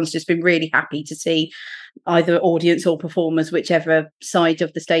COVID. Everyone's just been really happy to see either audience or performers, whichever side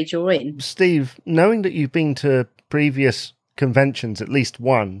of the stage you're in. Steve, knowing that you've been to previous conventions, at least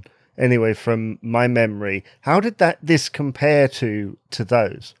one anyway from my memory, how did this compare to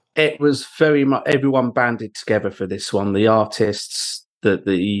those? It was very much everyone banded together for this one. The artists,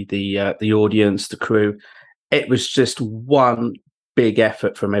 the audience, the crew. It was just one big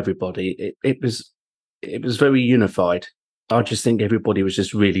effort from everybody. It was very unified. I just think everybody was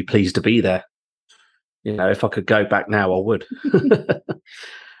just really pleased to be there. You know, if I could go back now, I would.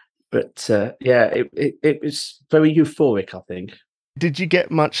 But it was very euphoric, I think. Did you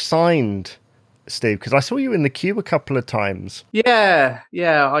get much signed, Steve? Because I saw you in the queue a couple of times. Yeah.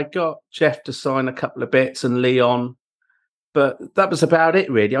 I got Jeff to sign a couple of bits and Leon, but that was about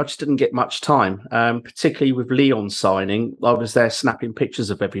it, really. I just didn't get much time, particularly with Leon signing. I was there snapping pictures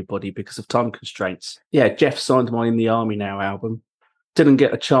of everybody because of time constraints. Yeah, Jeff signed my In the Army Now album. Didn't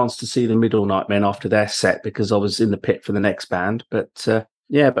get a chance to see the Middle Night Men after their set because I was in the pit for the next band. But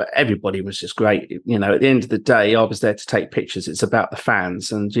but everybody was just great. You know, at the end of the day, I was there to take pictures. It's about the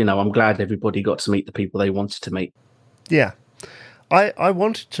fans. And, you know, I'm glad everybody got to meet the people they wanted to meet. Yeah. I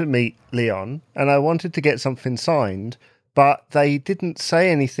wanted to meet Leon and I wanted to get something signed, but they didn't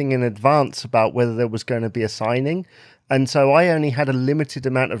say anything in advance about whether there was going to be a signing. And so I only had a limited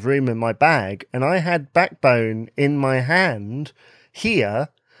amount of room in my bag, and I had Backbone in my hand here,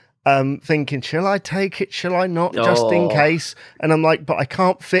 thinking, shall I take it? Shall I not? Just in case. And I'm like, but I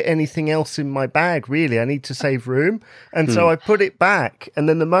can't fit anything else in my bag, really. I need to save room. And so I put it back. And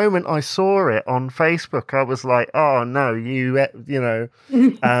then the moment I saw it on Facebook, I was like, oh no,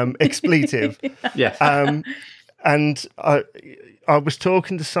 expletive. Yes. And I was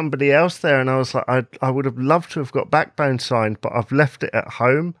talking to somebody else there, and I was like, I would have loved to have got Backbone signed, but I've left it at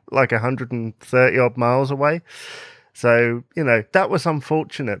home, like 130 odd miles away. So, you know, that was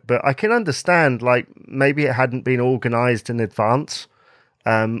unfortunate, but I can understand, like, maybe it hadn't been organised in advance,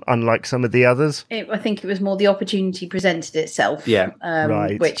 unlike some of the others. I think it was more the opportunity presented itself. Yeah,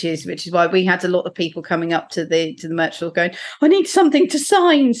 right. Which is why we had a lot of people coming up to the merch store going, I need something to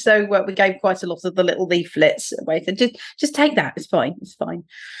sign. So we gave quite a lot of the little leaflets away. So just take that. It's fine.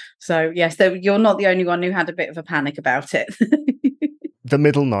 So yes, so you're not the only one who had a bit of a panic about it. The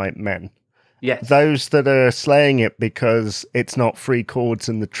Middle Night Men. Yes. Those that are slaying it because it's not three chords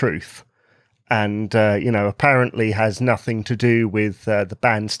and the truth. And, apparently has nothing to do with the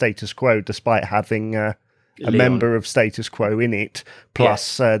band Status Quo, despite having a member of Status Quo in it,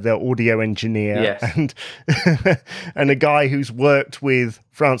 plus the audio engineer and and a guy who's worked with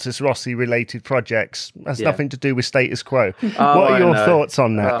Francis Rossi-related projects. Has nothing to do with Status Quo. What are your thoughts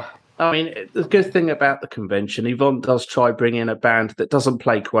on that? I mean, the good thing about the convention, Yvonne does try bringing a band that doesn't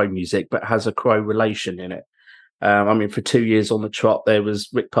play Quo music, but has a Quo relation in it. For 2 years on the trot, there was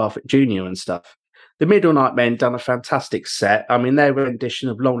Rick Parfitt Jr. and stuff. The Middle Night Men done a fantastic set. I mean, their rendition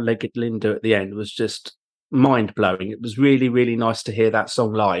of Long-Legged Linda at the end was just mind-blowing. It was really, really nice to hear that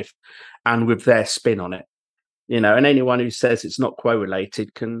song live and with their spin on it. You know, and anyone who says it's not Quo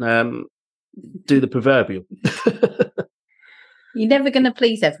related can do the proverbial. You're never going to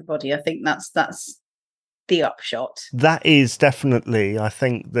please everybody. I think that's the upshot. That is definitely, I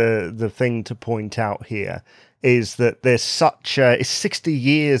think, the thing to point out here is that there's such it's 60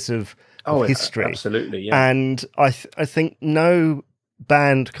 years of history. Absolutely, yeah. And I think no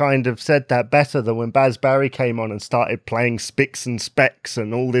band kind of said that better than when Baz Barry came on and started playing Spicks and Specks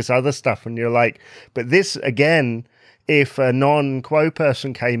and all this other stuff. And you're like, but this, again, if a non-Quo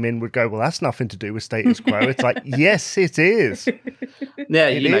person came in, would go, well, that's nothing to do with status quo. It's like, yes, it is. Yeah,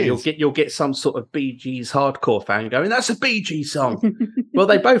 It you'll get some sort of Bee Gees hardcore fan going, that's a Bee Gees song. Well,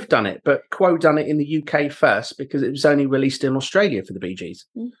 they both done it, but Quo done it in the UK first because it was only released in Australia for the Bee Gees.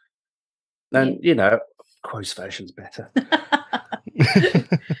 And Quo's version's better.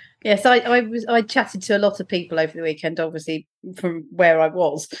 Yes, I chatted to a lot of people over the weekend, obviously from where I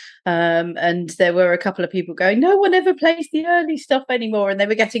was, and there were a couple of people going, "No one ever plays the early stuff anymore," and they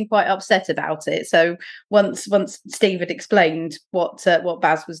were getting quite upset about it. So once Steve had explained what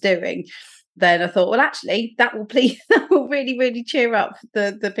Baz was doing, then I thought, well, actually, that will really, really cheer up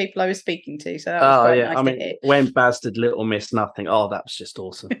the people I was speaking to. So that was quite nice to hear. When Baz did Little Miss Nothing, that was just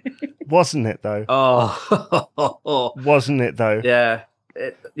awesome. Wasn't it though? Wasn't it though? Yeah.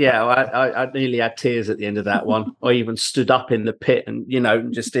 I nearly had tears at the end of that one. I even stood up in the pit and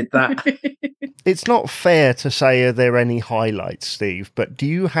just did that. It's not fair to say, are there any highlights, Steve? But do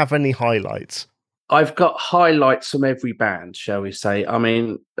you have any highlights? I've got highlights from every band, shall we say. I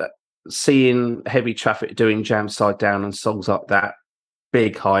mean, seeing Heavy Traffic doing Jam Side Down and songs like that,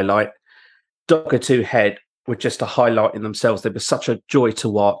 big highlight. Dogger 2 Head were just a highlight in themselves. They were such a joy to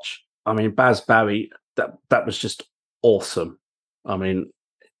watch. I mean, Baz Barry, that was just awesome. I mean,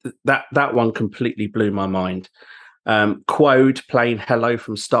 that one completely blew my mind. Quode playing Hello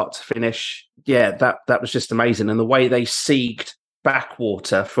from start to finish. Yeah, that was just amazing. And the way they sieged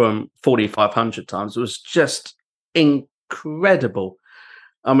Backwater from 4,500 times was just incredible.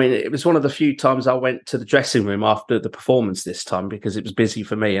 I mean, it was one of the few times I went to the dressing room after the performance this time because it was busy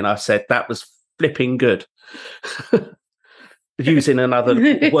for me. And I said, that was flipping good. Using another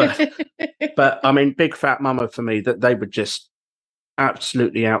word. But I mean, Big Fat Mama for me, that they were just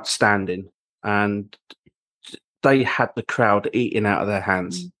absolutely outstanding. And they had the crowd eating out of their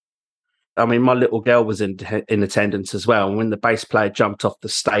hands. I mean, my little girl was in attendance as well. And when the bass player jumped off the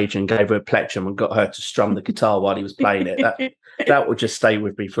stage and gave her a plectrum and got her to strum the guitar while he was playing it, that would just stay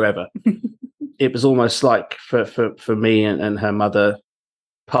with me forever. It was almost like for me and her mother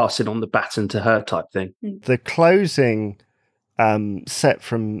passing on the baton to her type thing. The closing set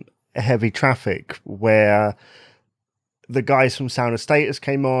from Heavy Traffic, where the guys from Sound of Status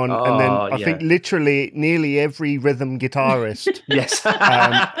came on, and then I think literally nearly every rhythm guitarist yes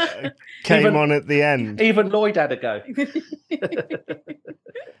came on at the end. Even Lloyd had a go.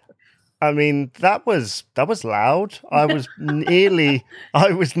 I mean, that was loud. I was nearly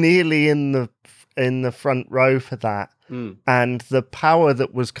in the front row for that. And the power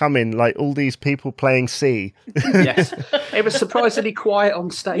that was coming, like all these people playing C. Yes, it was surprisingly quiet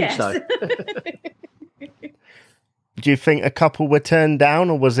on stage though. Do you think a couple were turned down,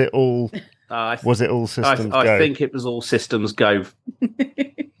 or was it all? Was it all systems go? I think it was all systems go,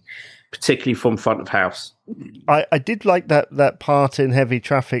 particularly from front of house. I did like that part in Heavy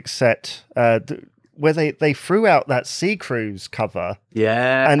Traffic set where they threw out that Sea Cruise cover.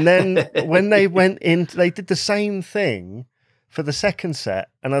 Yeah, and then when they went in, they did the same thing for the second set,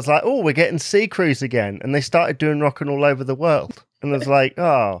 and I was like, oh, we're getting Sea Cruise again, and they started doing Rockin' All Over the World, and I was like,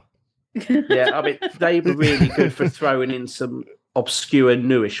 oh. Yeah, I mean, they were really good for throwing in some obscure,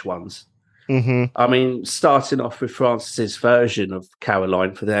 newish ones. Mm-hmm. I mean, starting off with Francis's version of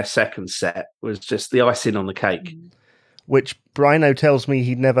Caroline for their second set was just the icing on the cake. Which Brino tells me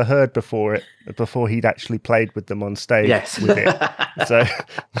he'd never heard before he'd actually played with them on stage. Yes. With it. So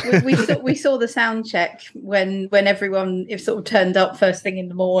we saw the sound check when everyone sort of turned up first thing in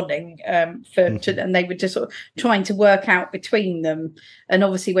the morning, and they were just sort of trying to work out between them. And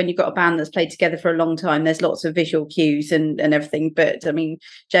obviously, when you've got a band that's played together for a long time, there's lots of visual cues and everything. But I mean,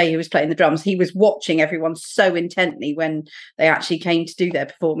 Jay, who was playing the drums, he was watching everyone so intently when they actually came to do their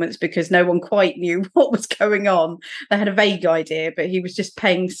performance because no one quite knew what was going on. They had a vague idea, but he was just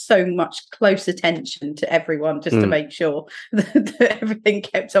paying so much close attention to everyone just to make sure that everything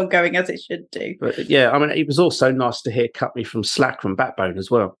kept on going as it should do. But yeah, I mean, it was also nice to hear Cut Me From Slack from Backbone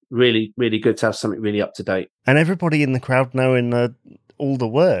as well. Really, really good to have something really up to date. And everybody in the crowd knowing all the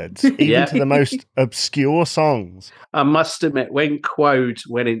words, even to the most obscure songs. I must admit, when Quode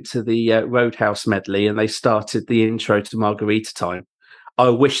went into the Roadhouse medley and they started the intro to Margarita Time, I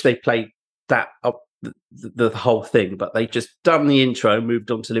wish they played that up the whole thing, but they just done the intro and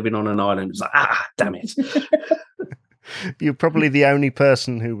moved on to Living on an Island. It was like, damn it. You're probably the only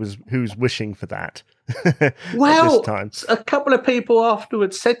person who's wishing for that. Well, this time. A couple of people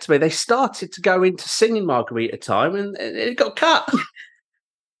afterwards said to me they started to go into singing Margarita Time and it got cut.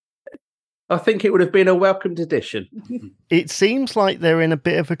 I think it would have been a welcomed addition. It seems like they're in a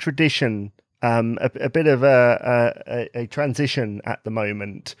bit of a tradition, a bit of a transition at the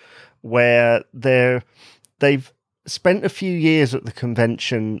moment, where they've spent a few years at the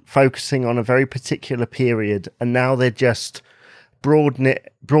convention focusing on a very particular period, and now they're just broadening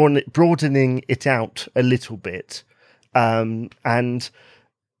it out a little bit. And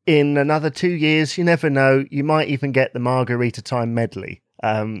in another 2 years, you never know, you might even get the Margarita Time medley.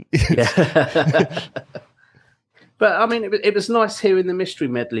 But I mean, it was nice hearing the mystery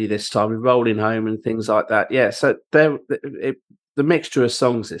medley this time, with Rolling Home and things like that. Yeah, so the mixture of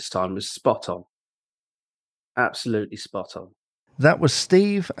songs this time was spot on. Absolutely spot on. That was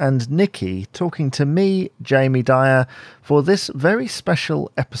Steve and Nikki talking to me, Jamie Dyer, for this very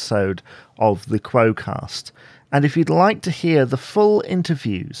special episode of the Quo-Cast. And if you'd like to hear the full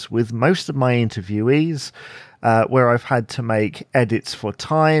interviews with most of my interviewees, where I've had to make edits for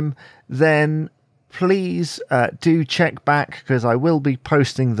time, then please do check back, because I will be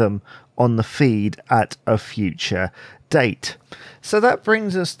posting them on the feed at a future date. So that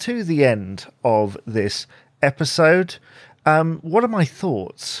brings us to the end of this episode. What are my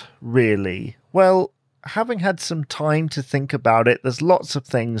thoughts, really? Well, having had some time to think about it, there's lots of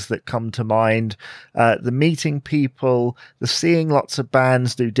things that come to mind. The meeting people, the seeing lots of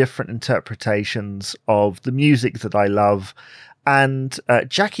bands do different interpretations of the music that I love, and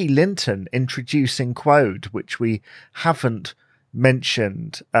Jackie Linton introducing Quode, which we haven't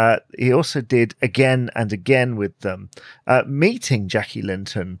mentioned. He also did Again and Again with them. Meeting Jackie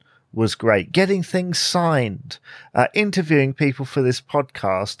Linton was great. Getting things signed, interviewing people for this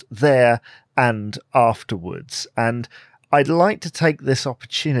podcast there and afterwards. And I'd like to take this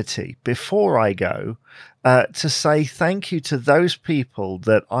opportunity before I go to say thank you to those people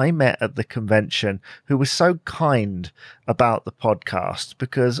that I met at the convention who were so kind about the podcast,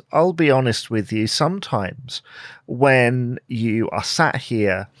 because I'll be honest with you, sometimes when you are sat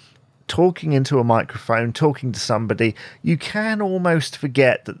here talking into a microphone, talking to somebody, you can almost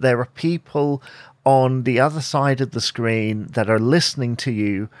forget that there are people on the other side of the screen that are listening to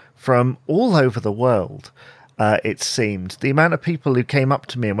you from all over the world. It seemed the amount of people who came up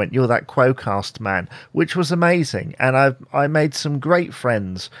to me and went, "You're that Quo-Cast man," which was amazing, and I made some great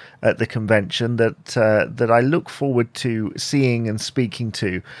friends at the convention that I look forward to seeing and speaking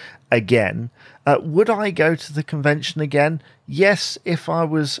to again. Would I go to the convention again? Yes, if I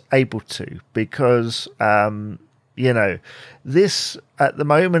was able to, because this at the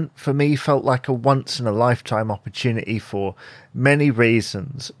moment for me felt like a once in a lifetime opportunity for many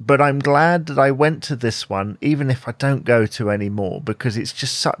reasons. But I'm glad that I went to this one, even if I don't go to any more, because it's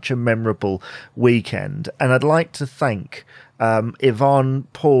just such a memorable weekend. And I'd like to thank Yvonne,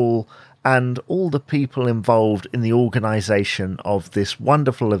 Paul, and all the people involved in the organisation of this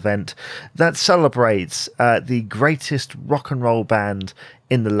wonderful event that celebrates the greatest rock and roll band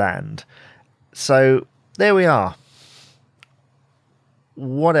in the land. So there we are.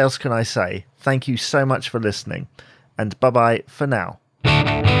 What else can I say? Thank you so much for listening, and bye-bye for now.